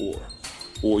 24.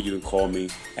 Or you can call me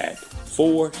at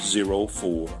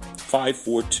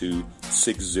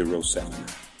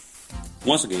 404-542-6079.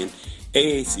 Once again,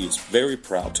 AAC is very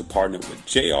proud to partner with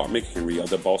J.R. McHenry of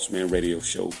the Bossman Radio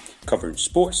Show, covering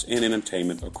sports and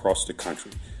entertainment across the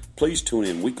country. Please tune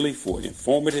in weekly for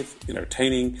informative,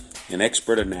 entertaining, and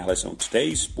expert analysis on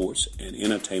today's sports and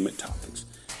entertainment topics.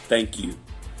 Thank you.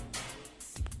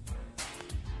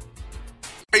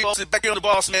 Hey, back here on the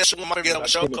Bossman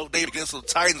Show, Coach David against the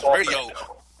Titans Radio.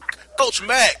 Coach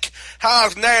Mack,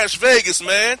 how's Nash Vegas,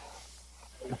 man?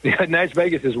 Yeah, Nash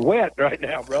Vegas is wet right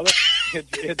now, brother.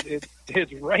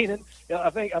 It's raining. I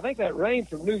think that rain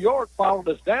from New York followed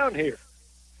us down here.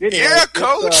 Anyway, yeah,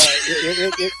 Coach.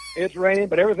 It's raining,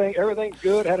 but everything's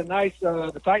good.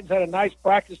 The Titans had a nice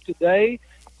practice today.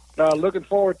 Looking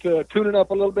forward to tuning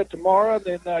up a little bit tomorrow.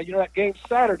 Then that game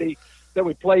Saturday that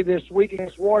we play this week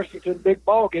against Washington, big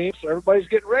ball game. So everybody's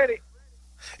getting ready.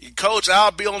 Coach,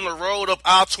 I'll be on the road up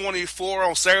I-24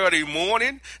 on Saturday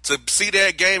morning to see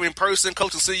that game in person.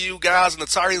 Coach, to see you guys and the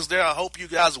Titans there. I hope you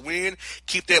guys win.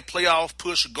 Keep that playoff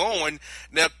push going.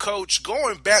 Now, Coach,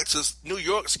 going back to New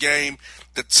York's game,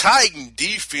 the Titan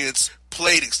defense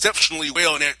played exceptionally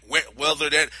well in that wet weather,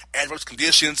 that adverse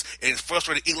conditions, and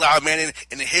frustrated Eli Manning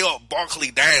and held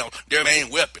Barkley down, their main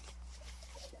weapon.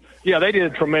 Yeah, they did a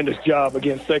tremendous job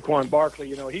against Saquon Barkley.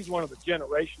 You know, he's one of the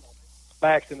generational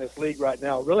backs in this league right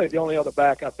now. Really, the only other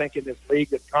back I think in this league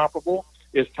that's comparable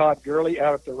is Todd Gurley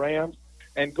out at the Rams.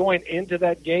 And going into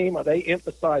that game, they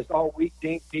emphasized all week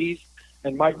Dean Pease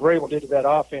and Mike Vrabel did to that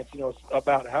offense, you know,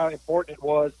 about how important it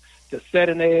was to set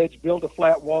an edge, build a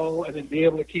flat wall, and then be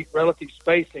able to keep relative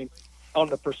spacing on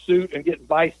the pursuit and get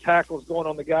vice tackles going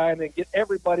on the guy and then get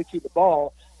everybody to the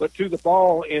ball, but to the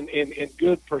ball in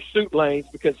good pursuit lanes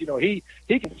because, you know, he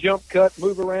can jump cut,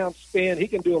 move around, spin. He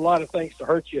can do a lot of things to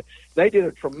hurt you. They did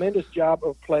a tremendous job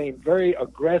of playing very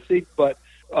aggressive but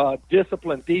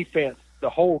disciplined defense the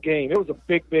whole game. It was a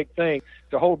big, big thing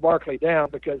to hold Barkley down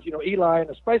because, you know, Eli, and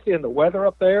especially in the weather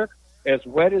up there, as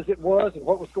wet as it was and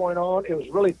what was going on, it was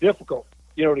really difficult,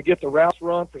 you know, to get the routes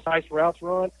run, precise routes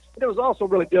run. And it was also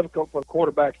really difficult for the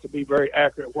quarterbacks to be very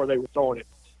accurate where they were throwing it.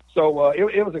 So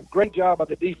it was a great job by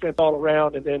the defense all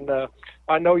around. And then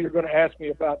I know you're going to ask me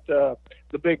about the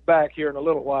big back here in a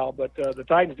little while, but the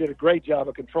Titans did a great job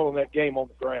of controlling that game on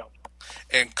the ground.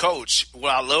 And, Coach, what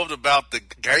I loved about the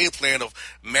game plan of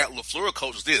Matt LaFleur,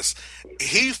 Coach, is this.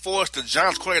 He forced the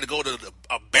Giants quarterback to go to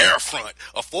a bear front,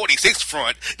 a 46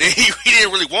 front. That he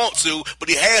didn't really want to, but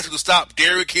he had to stop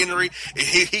Derrick Henry.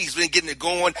 He's been getting it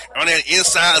going on that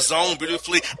inside zone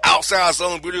beautifully, outside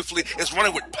zone beautifully. It's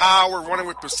running with power, running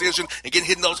with precision, and getting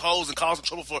hitting those holes and causing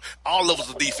trouble for all levels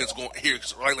of defense going here.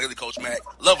 Right lately, Coach Mack.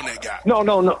 Loving that guy.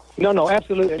 No,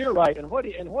 absolutely. You're right. And what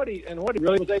he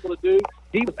really was able to do,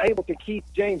 he was able to keep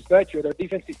James Betcher, their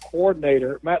defensive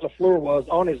coordinator, Matt LaFleur, was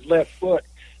on his left foot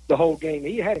the whole game.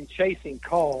 He had him chasing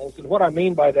calls, and what I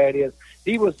mean by that is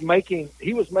he was making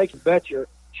Betcher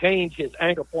change his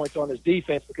anchor points on his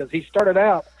defense because he started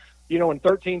out, you know, in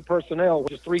 13 personnel,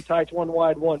 which is 3 tights, 1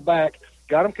 wide, 1 back,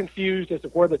 got him confused as to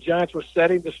where the Giants were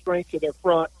setting the strength to their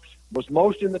front, was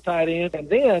most in the tight end, and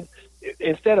then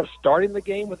instead of starting the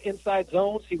game with inside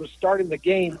zones, he was starting the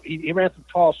game, he ran some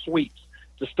tall sweeps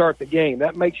to start the game.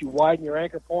 That makes you widen your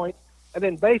anchor points. And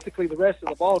then basically the rest of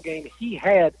the ball game, he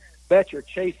had Betcher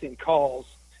chasing calls.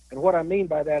 And what I mean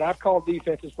by that, I've called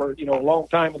defenses for, you know, a long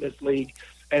time in this league.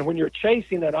 And when you're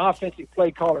chasing an offensive play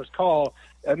caller's call,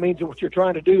 that means that what you're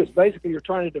trying to do is basically you're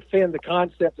trying to defend the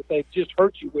concept that they've just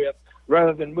hurt you with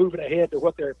rather than moving ahead to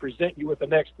what they're presenting you with the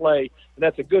next play. And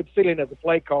that's a good feeling as a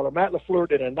play caller. Matt LaFleur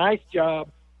did a nice job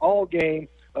all game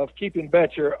of keeping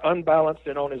Betcher unbalanced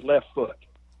and on his left foot.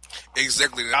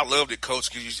 Exactly. I loved it,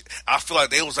 Coach, because I feel like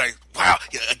they was like, wow,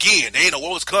 again, they didn't know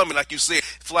what was coming, like you said.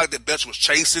 I feel like that Betcher was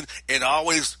chasing, and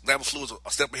always LaFleur was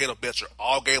a step ahead of Betcher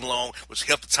all game long, which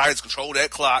helped the Titans control that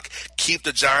clock, keep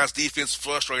the Giants' defense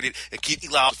frustrated, and keep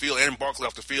Eli off the field and Barkley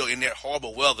off the field in that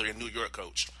horrible weather in New York,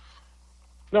 Coach.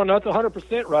 No, that's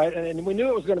 100% right, and we knew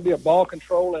it was going to be a ball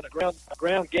control and a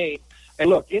ground game. And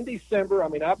look, in December, I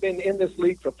mean, I've been in this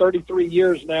league for 33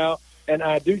 years now, and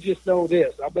I do just know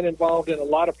this. I've been involved in a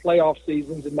lot of playoff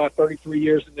seasons in my 33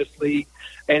 years in this league,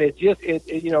 and it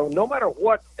you know, no matter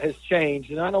what has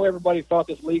changed, and I know everybody thought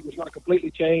this league was going to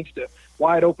completely change to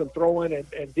wide open throwing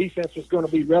and defense was going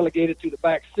to be relegated to the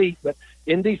back seat, but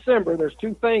in December, there's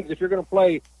 2 things if you're going to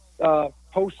play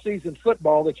postseason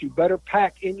football that you better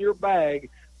pack in your bag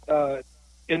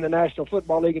in the National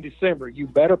Football League in December. You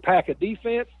better pack a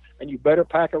defense, and you better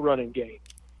pack a running game.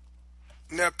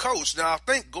 Now, Coach, I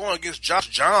think going against Josh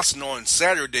Johnson on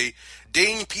Saturday,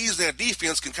 Dean Pease and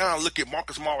defense can kind of look at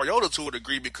Marcus Mariota to a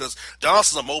degree because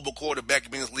Johnson's a mobile quarterback. He's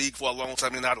been in this league for a long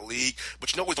time and out of the league.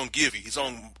 But you know what he's going to give you. He's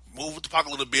going to move with the pocket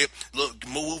a little bit,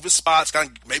 move his spots, kind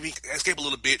of maybe escape a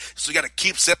little bit. So you got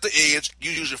to set the edge.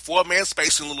 You use your 4-man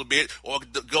spacing a little bit or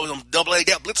go on double-A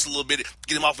gap blitz a little bit,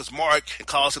 get him off his mark and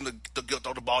cause him to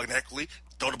throw the ball inaccurately.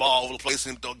 Throw the ball all over the place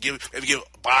and give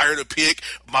Byard a pick,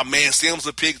 my man Sims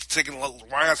a pick, taking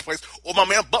Ryan's place, or my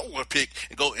man Butler a pick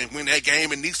and go and win that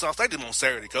game in Nissan Stadium on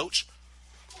Saturday, Coach.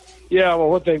 Yeah, well,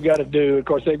 what they've got to do, of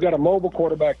course, they've got a mobile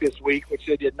quarterback this week, which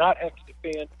they did not have to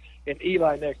defend in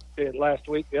Eli last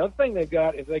week. The other thing they've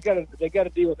got is they got to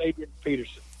deal with Adrian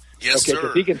Peterson. Yes, sir.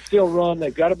 If he can still run,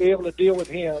 they've got to be able to deal with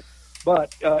him.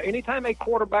 But anytime a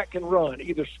quarterback can run,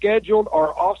 either scheduled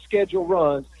or off-schedule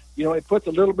runs, you know, it puts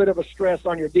a little bit of a stress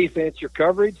on your defense, your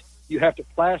coverage. You have to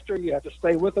plaster. You have to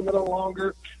stay with them a little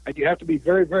longer. And you have to be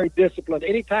very, very disciplined.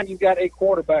 Anytime you've got a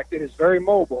quarterback that is very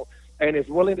mobile and is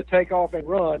willing to take off and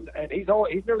run. And he's run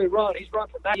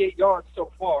for 98 yards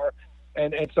so far.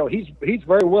 And so he's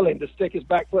very willing to stick his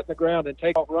back foot in the ground and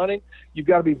take off running. You've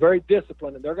got to be very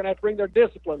disciplined, and they're going to have to bring their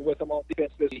discipline with them on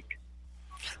defense this week.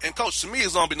 And, Coach, to me,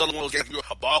 it's going to be another one of those games,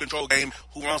 a ball control game,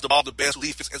 who runs the ball the best, who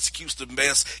defense executes the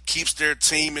best, keeps their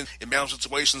team in balanced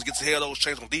situations, gets ahead of those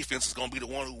chains on defense, is going to be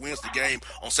the one who wins the game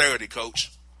on Saturday,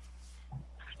 Coach.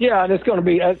 Yeah, and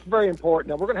that's very important.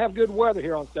 Now, we're going to have good weather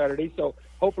here on Saturday, so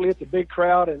hopefully it's a big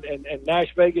crowd, and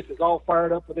Nash Vegas is all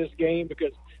fired up for this game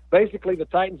because basically the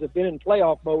Titans have been in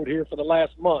playoff mode here for the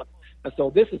last month. And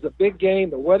so this is a big game.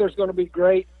 The weather's going to be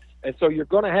great. And so you're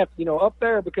going to have, up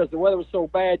there, because the weather was so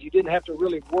bad, you didn't have to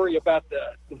really worry about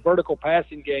the vertical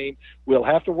passing game. We'll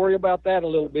have to worry about that a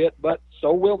little bit, but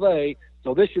so will they.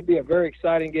 So this should be a very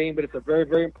exciting game, but it's a very,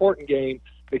 very important game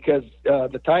because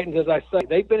the Titans, as I say,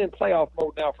 they've been in playoff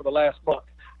mode now for the last month,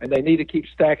 and they need to keep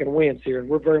stacking wins here, and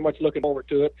we're very much looking forward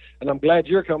to it. And I'm glad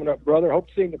you're coming up, brother. Hope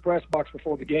to see you in the press box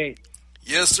before the game.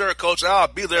 Yes, sir, Coach. I'll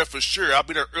be there for sure. I'll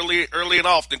be there early and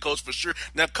often, Coach, for sure.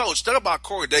 Now, Coach, talk about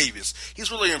Corey Davis. He's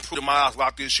really improved in my eyes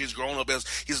about this year. He's grown up as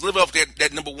he's living up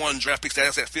that number one draft pick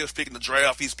status, that fifth pick in the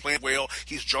draft. He's playing well.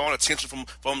 He's drawing attention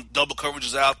from double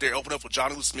coverages out there, opening up for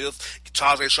Jonnu Smith,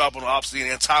 Tajay Sharp on the opposite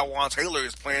end, and Tywan Taylor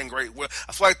is playing great well.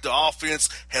 I feel like the offense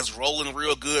has rolling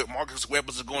real good. Marcus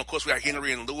Weapons is going. Of course, we got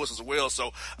Henry and Lewis as well. So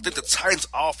I think the Titans'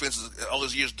 offense all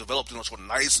these years developed into a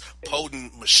nice,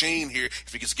 potent machine here.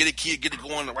 If he can get it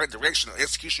going in the right direction,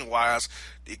 execution-wise,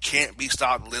 it can't be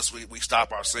stopped unless we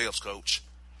stop ourselves, Coach.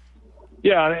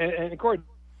 Yeah, and Corey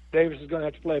Davis is going to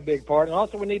have to play a big part. And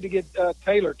also we need to get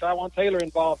Tywan Taylor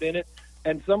involved in it,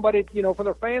 and somebody, for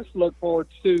their fans to look forward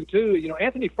to, too.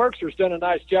 Anthony Ferkser's done a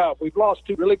nice job. We've lost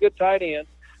two really good tight ends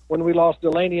when we lost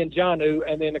Delaney and Jonnu,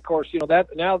 and then, of course,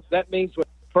 that means with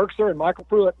Ferkser and Michael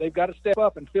Pruitt, they've got to step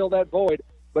up and fill that void.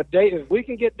 But if we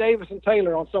can get Davis and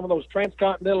Taylor on some of those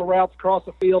transcontinental routes across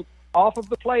the field, off of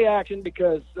the play action,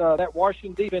 because that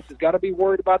Washington defense has got to be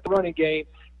worried about the running game.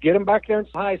 Get them back there in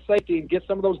high safety and get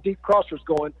some of those deep crossers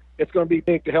going. It's going to be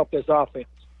big to help this offense.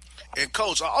 And,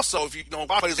 Coach, also, if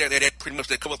plays that pretty much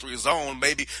that cover through his zone,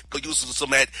 maybe could use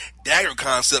some of that dagger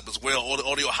concept as well, or the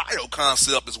Ohio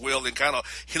concept as well, and kind of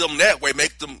hit them that way,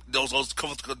 make them those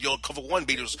cover one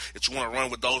beaters that you want to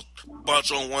run with those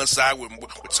bunch on one side with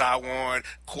Tywan,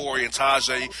 Corey, and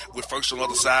Tajay, with first on the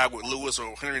other side with Lewis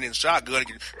or Henry in shotgun,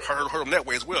 and hurt them that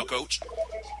way as well, Coach.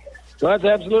 So that's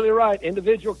absolutely right.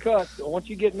 Individual cuts. Once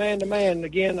you get man-to-man,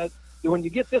 again, when you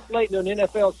get this late in an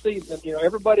NFL season,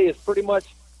 everybody is pretty much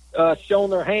shown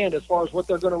their hand as far as what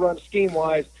they're going to run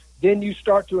scheme-wise. Then you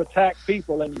start to attack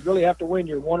people, and you really have to win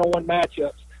your one-on-one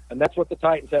matchups, and that's what the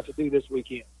Titans have to do this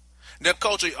weekend. Now,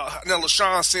 Coach,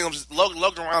 LaShawn Sims,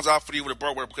 Logan rounds out for you with a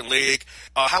broken leg.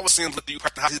 How was Sims look you?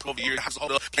 How he's over the year? How's all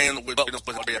playing with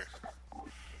there?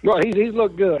 Well, he's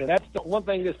looked good, and that's the one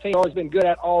thing this team always been good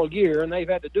at all year, and they've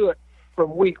had to do it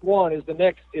from week one. Is the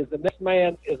next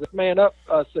man up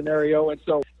scenario, and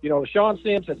so LaShawn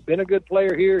Sims has been a good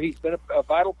player here. He's been a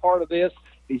vital part of this.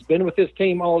 He's been with this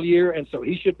team all year, and so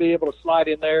he should be able to slide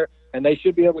in there, and they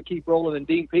should be able to keep rolling. And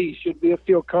DP should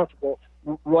feel comfortable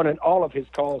running all of his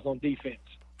calls on defense.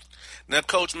 Now,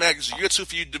 Coach Mack, it's year two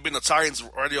for you to be the Titans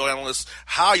radio analyst.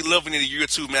 How are you loving it in year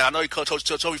two, man? I know Coach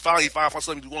told me finally find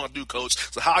something you want to do, Coach.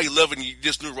 So how are you loving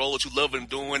this new role that you love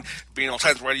doing, being on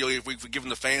Titans radio? If we're giving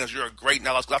the fans, you're a great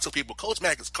now. I tell people, Coach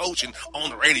Mack is coaching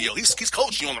on the radio. He's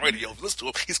coaching on the radio. Listen to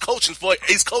him. He's coaching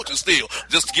still.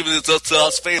 Just giving it to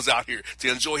us fans out here to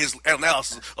enjoy his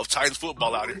analysis of Titans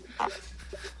football out here.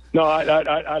 No,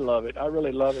 I love it. I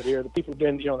really love it here. The people have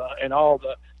been, and all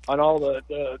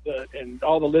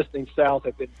the listening styles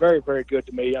have been very, very good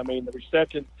to me. I mean, the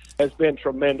reception has been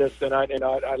tremendous, and I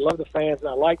love the fans, and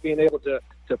I like being able to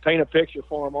paint a picture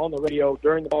for them on the radio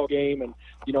during the ball game. And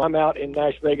I'm out in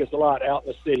Nash Vegas a lot, out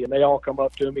in the city, and they all come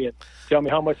up to me and tell me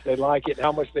how much they like it and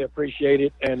how much they appreciate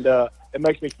it, and it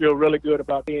makes me feel really good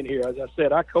about being here. As I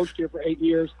said, I coached here for 8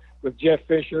 years with Jeff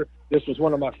Fisher. This was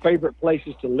one of my favorite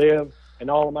places to live in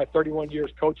all of my 31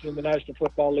 years coaching in the National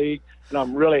Football League, and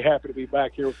I'm really happy to be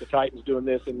back here with the Titans doing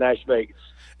this in Nash Vegas.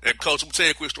 And, Coach, I'm going to tell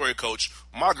you a quick story, Coach.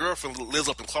 My girlfriend lives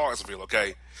up in Clarksville,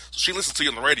 okay? So she listens to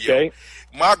you on the radio. Okay.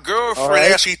 My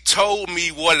girlfriend actually told me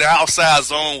what an outside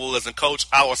zone was, and, Coach,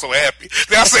 I was so happy.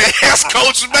 Then I said, ask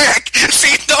Coach Mack.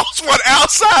 She knows what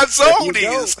outside zone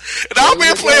is. And I've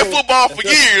been playing football for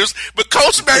years, but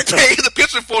Coach Mack gave the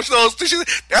picture for us.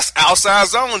 That's outside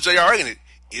zone, JR, ain't it?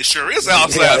 It sure is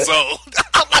outside zone.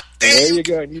 There you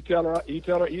go. And you tell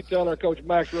her, Coach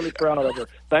Mack's really proud of her.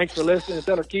 Thanks for listening.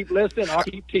 Tell her keep listening. I'll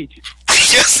keep teaching.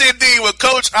 Yes, indeed. Well,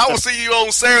 Coach, I will see you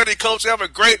on Saturday, Coach. Have a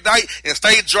great night and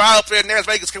stay dry up there in Las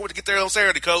Vegas. Can't wait to get there on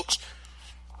Saturday, Coach.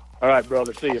 All right,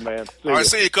 brother. See you, man.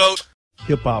 See you, Coach.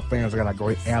 Hip-hop fans, I got a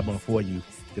great album for you.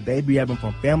 The debut album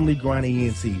from Family Grind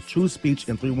ENT, True Speech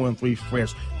and 313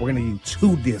 Fresh. We're going to give you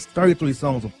 2 discs, 33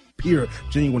 songs of pure,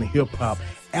 genuine hip-hop.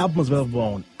 Albums available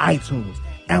on iTunes,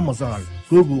 Amazon,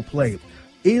 Google Play,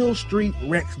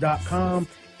 illstreetrex.com,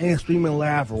 and streaming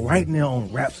live right now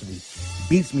on Rhapsody,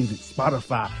 Beats Music,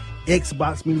 Spotify,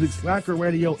 Xbox Music, Slacker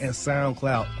Radio, and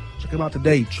SoundCloud. Check them out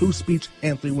today. True Speech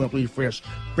and 313 Fresh.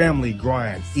 Family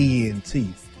Grind ENT.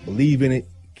 Believe in it.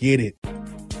 Get it.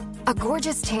 A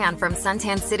gorgeous tan from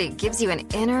Suntan City gives you an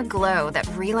inner glow that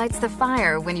relights the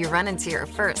fire when you run into your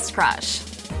first crush.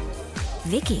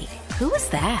 Vicky, who was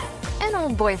that? An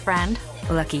old boyfriend.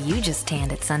 Lucky you just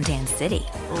tanned at Suntan City.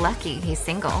 Lucky he's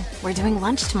single. We're doing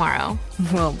lunch tomorrow.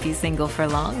 Won't be single for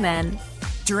long then.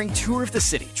 During Tour of the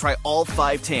City, try all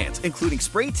 5 tans, including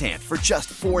spray tan, for just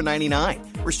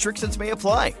 $4.99. Restrictions may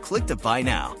apply. Click to buy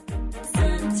now.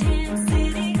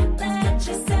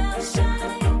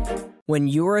 When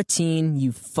you're a teen,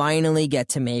 you finally get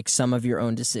to make some of your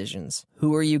own decisions.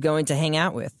 Who are you going to hang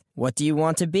out with? What do you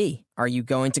want to be? Are you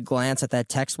going to glance at that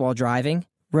text while driving?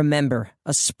 Remember,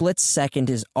 a split second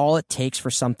is all it takes for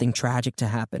something tragic to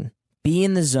happen. Be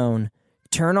in the zone.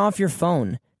 Turn off your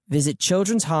phone. Visit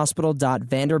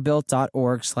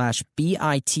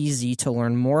childrenshospital.vanderbilt.org/BITZ to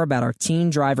learn more about our teen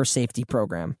driver safety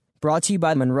program. Brought to you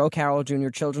by the Monroe Carroll Jr.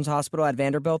 Children's Hospital at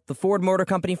Vanderbilt, the Ford Motor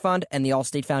Company Fund, and the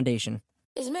Allstate Foundation.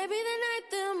 It's maybe the night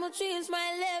that my dreams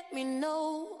might let me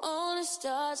know. All the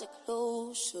stars are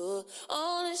closer.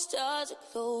 All the stars are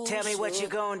closer. Tell me what you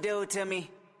gonna do to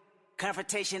me.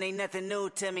 Confrontation ain't nothing new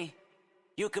to me.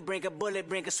 You could bring a bullet,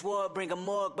 bring a sword, bring a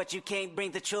morgue, but you can't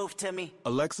bring the truth to me.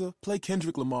 Alexa, play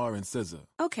Kendrick Lamar and SZA.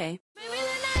 Okay. Maybe the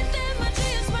night that my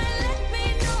dreams might let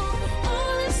me know.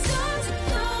 All the stars are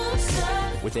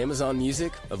closer. With Amazon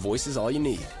Music, a voice is all you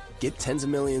need. Get tens of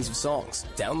millions of songs.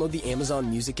 Download the Amazon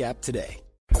Music app today.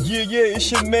 Yeah,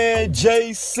 it's your man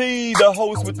JC, the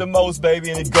host with the most,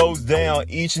 baby, and it goes down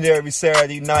each and every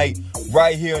Saturday night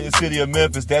right here in the city of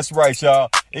Memphis. That's right, y'all.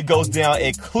 It goes down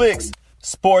at Clicks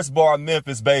Sports Bar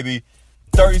Memphis, baby.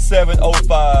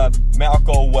 3705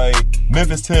 Malco Way,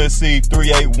 Memphis, Tennessee,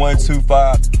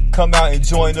 38125. Come out and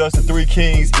join us, the Three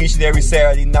Kings, each and every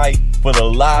Saturday night for the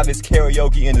livest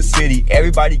karaoke in the city.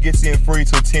 Everybody gets in free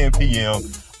till 10 p.m.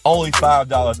 Only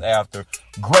 $5 after.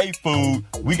 Great food.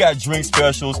 We got drink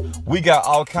specials. We got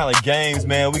all kind of games,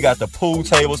 man. We got the pool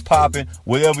tables popping.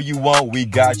 Whatever you want, we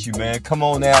got you, man. Come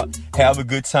on out. Have a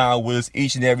good time with us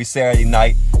each and every Saturday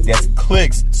night. That's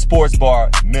Clicks Sports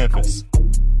Bar, Memphis.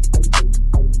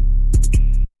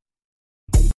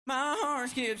 My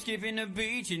heart skips skipping the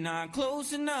beat. You're not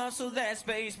close enough, so that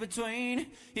space between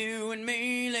you and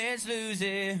me, let's lose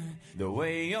it. The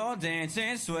way you're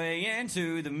dancing, swaying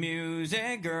to the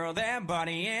music, girl, that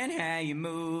body and how you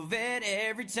move it.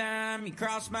 Every time you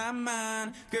cross my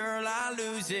mind, girl, I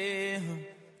lose it.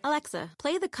 Alexa,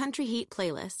 play the Country Heat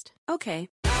playlist. Okay.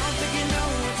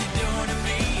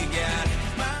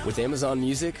 With Amazon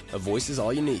Music, a voice is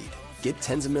all you need. Get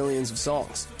tens of millions of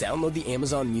songs. Download the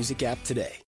Amazon Music app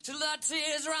today. Till the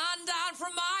tears run down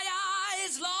from my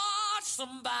eyes, Lord,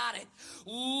 somebody,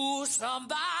 ooh,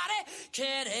 somebody,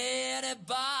 can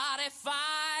anybody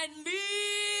find me?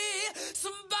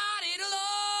 Somebody to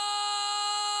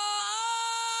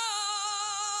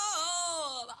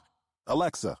love.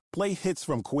 Alexa, play hits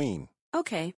from Queen.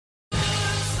 Okay.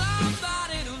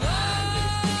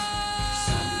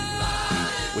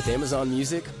 With Amazon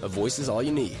Music, a voice is all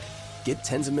you need. Get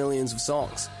tens of millions of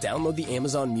songs. Download the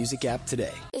Amazon Music app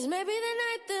today. It's maybe the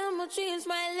night that my dreams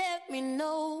might let me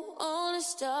know. All the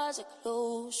stars are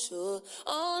closer.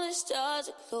 All the stars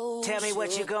are closer. Tell me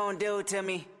what you gonna do to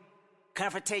me.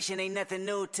 Confrontation ain't nothing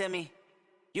new to me.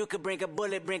 You could bring a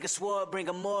bullet, bring a sword, bring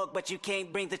a morgue, but you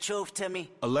can't bring the truth to me.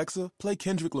 Alexa, play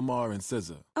Kendrick Lamar and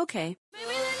SZA. Okay. Maybe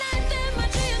the night that my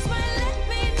dreams might let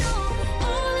me know.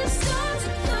 All the stars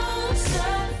are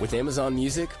closer. With Amazon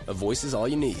Music, a voice is all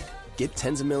you need. Get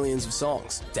tens of millions of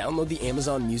songs. Download the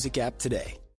Amazon Music app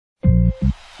today.